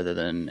churches rather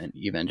than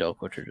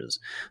evangelical churches.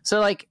 So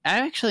like, I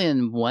actually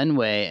in one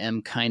way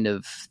am kind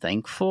of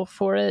thankful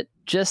for it,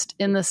 just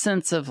in the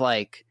sense of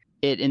like,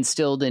 it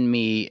instilled in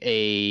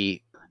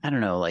me I don't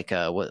know, like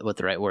what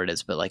the right word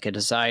is, but like a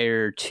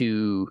desire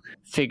to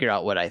figure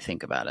out what I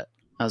think about it.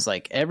 I was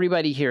like,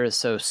 everybody here is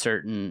so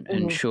certain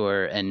and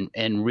sure and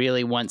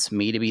really wants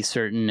me to be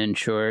certain and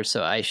sure.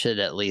 So I should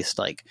at least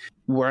like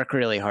work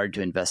really hard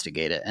to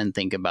investigate it and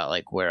think about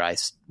like where I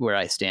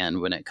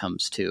stand when it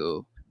comes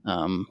to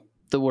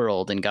the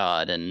world and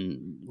God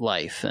and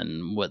life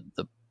and what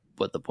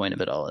the point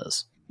of it all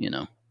is, you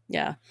know?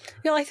 Yeah.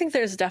 You know, I think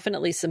there's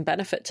definitely some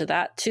benefit to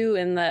that too,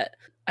 in that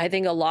I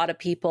think a lot of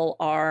people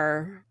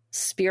are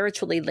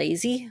spiritually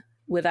lazy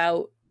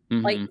without,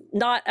 like,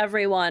 not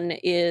everyone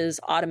is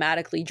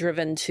automatically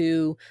driven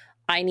to,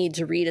 I need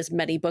to read as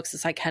many books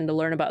as I can to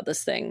learn about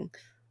this thing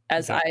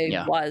as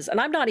I was. And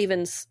I'm not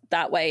even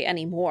that way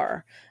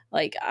anymore.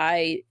 Like,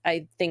 I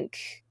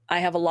think I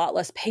have a lot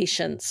less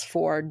patience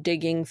for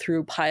digging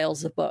through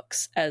piles of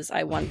books than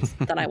I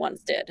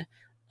once did.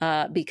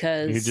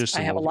 Because you're just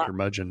I have a lot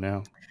curmudgeon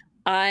now.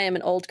 I am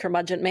an old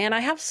curmudgeon, man.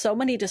 I have so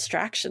many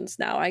distractions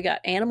now. I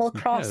got Animal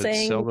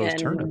Crossing. Sell those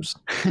turnips.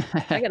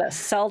 I gotta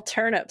sell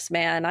turnips,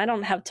 man. I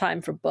don't have time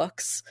for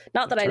books.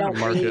 Not that I don't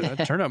read.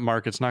 That turnip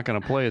market's not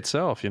going to play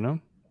itself, you know.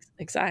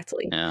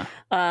 exactly. Yeah.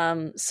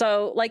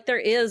 So like there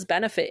is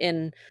benefit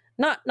in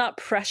not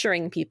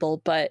pressuring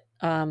people, but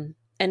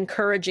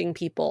encouraging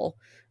people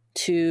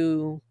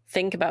to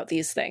think about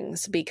these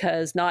things,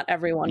 because not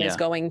everyone is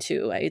going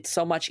to. It's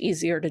so much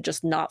easier to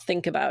just not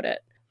think about it.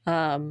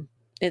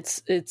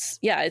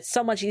 It's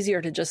so much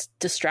easier to just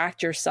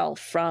distract yourself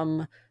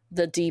from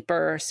the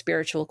deeper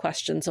spiritual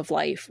questions of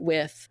life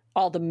with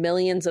all the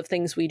millions of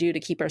things we do to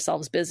keep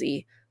ourselves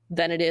busy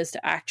than it is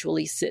to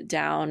actually sit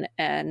down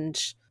and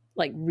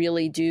like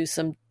really do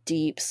some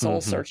deep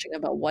soul searching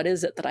about what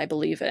is it that I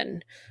believe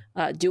in?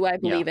 Do I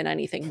believe in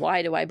anything?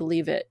 Why do I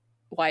believe it?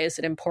 Why is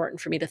it important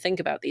for me to think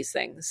about these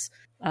things?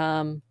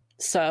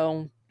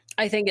 So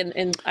I think,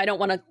 and I don't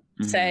want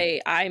to say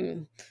I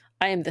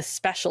am this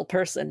special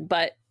person,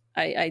 but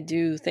I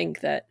do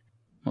think that.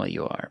 Well,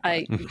 you are.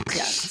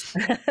 Yes.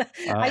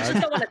 I just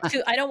don't want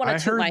to. I don't want to. I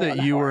heard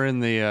that you were in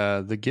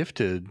the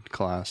gifted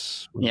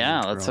class.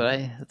 Yeah, that's what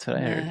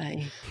I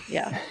heard.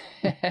 Yeah.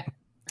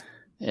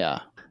 Yeah.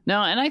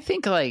 No, and I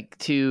think like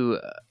to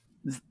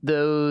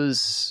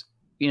those,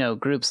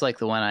 groups like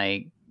the one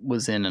I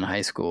was in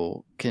high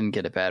school can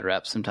get a bad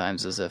rep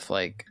sometimes, as if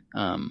like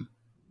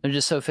they're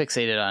just so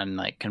fixated on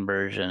like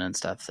conversion and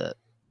stuff that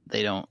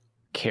they don't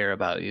care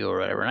about you or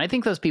whatever. And I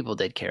think those people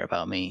did care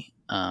about me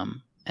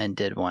and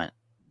did want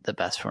the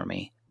best for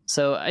me.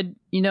 So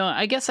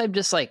I guess I'm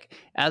just like,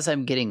 as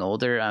I'm getting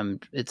older,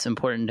 it's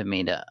important to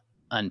me to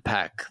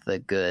unpack the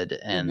good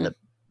and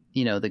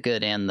the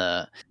good and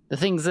the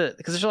things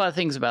because there's a lot of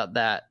things about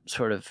that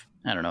sort of,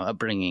 I don't know,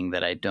 upbringing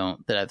that I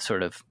don't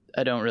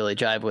really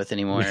jive with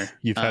anymore.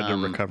 You've had to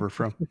recover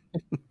from.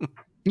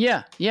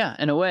 Yeah,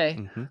 in a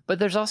way. But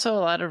there's also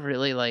a lot of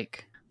really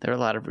there are a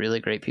lot of really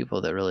great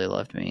people that really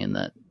loved me, and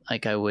that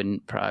like I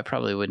wouldn't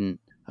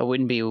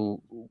be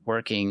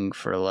working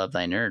for Love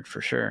Thy Nerd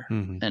for sure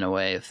in a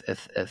way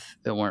if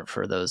it weren't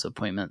for those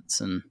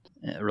appointments and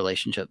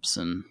relationships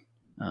and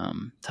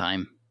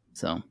time.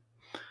 So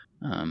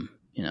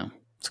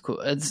it's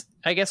cool.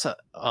 I guess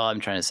all I'm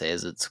trying to say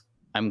is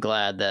I'm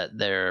glad that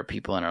there are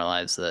people in our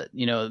lives that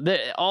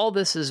all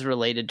this is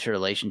related to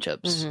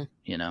relationships.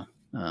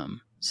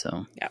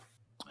 So yeah,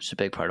 it's a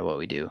big part of what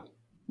we do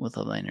with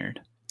Love Thy Nerd.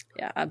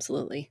 Yeah,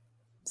 absolutely.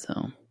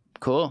 So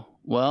cool.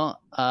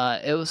 Well,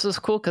 it was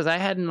just cool because I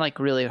hadn't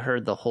really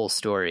heard the whole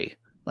story.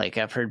 Like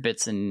I've heard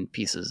bits and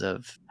pieces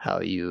of how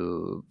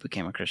you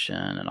became a Christian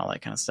and all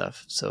that kind of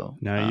stuff. So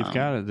now you've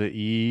got it.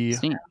 The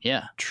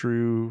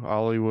true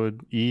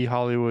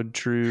Hollywood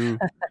true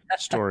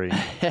story.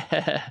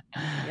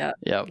 Yeah.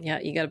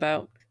 You got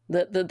about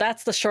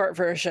that's the short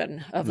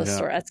version of the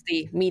story. That's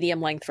the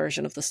medium length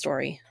version of the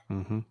story.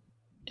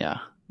 Yeah.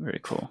 Very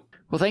cool.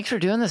 Well, thanks for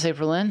doing this,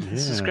 April Lynn.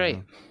 This is great.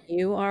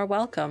 You are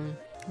welcome.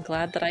 I'm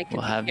glad that I could.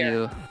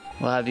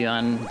 We'll have you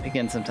on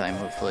again sometime,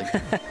 hopefully.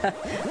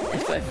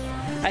 if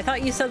I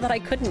thought you said that I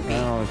couldn't be.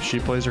 No, if she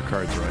plays her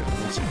cards right,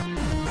 we'll see.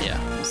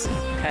 Yeah, we'll see.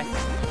 Okay.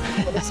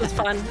 Well, this was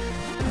fun.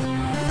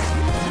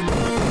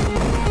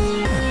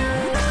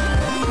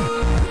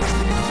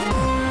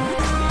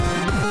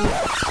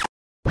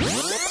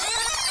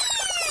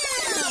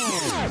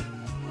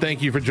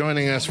 Thank you for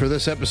joining us for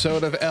this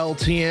episode of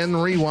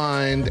LTN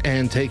Rewind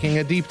and taking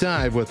a deep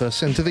dive with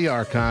us into the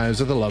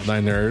archives of the Love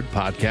Thy Nerd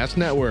Podcast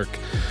Network.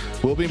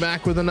 We'll be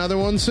back with another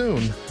one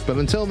soon, but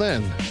until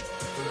then,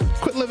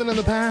 quit living in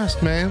the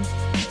past, man.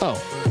 Oh,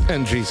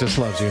 and Jesus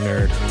loves you,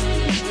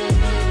 nerd.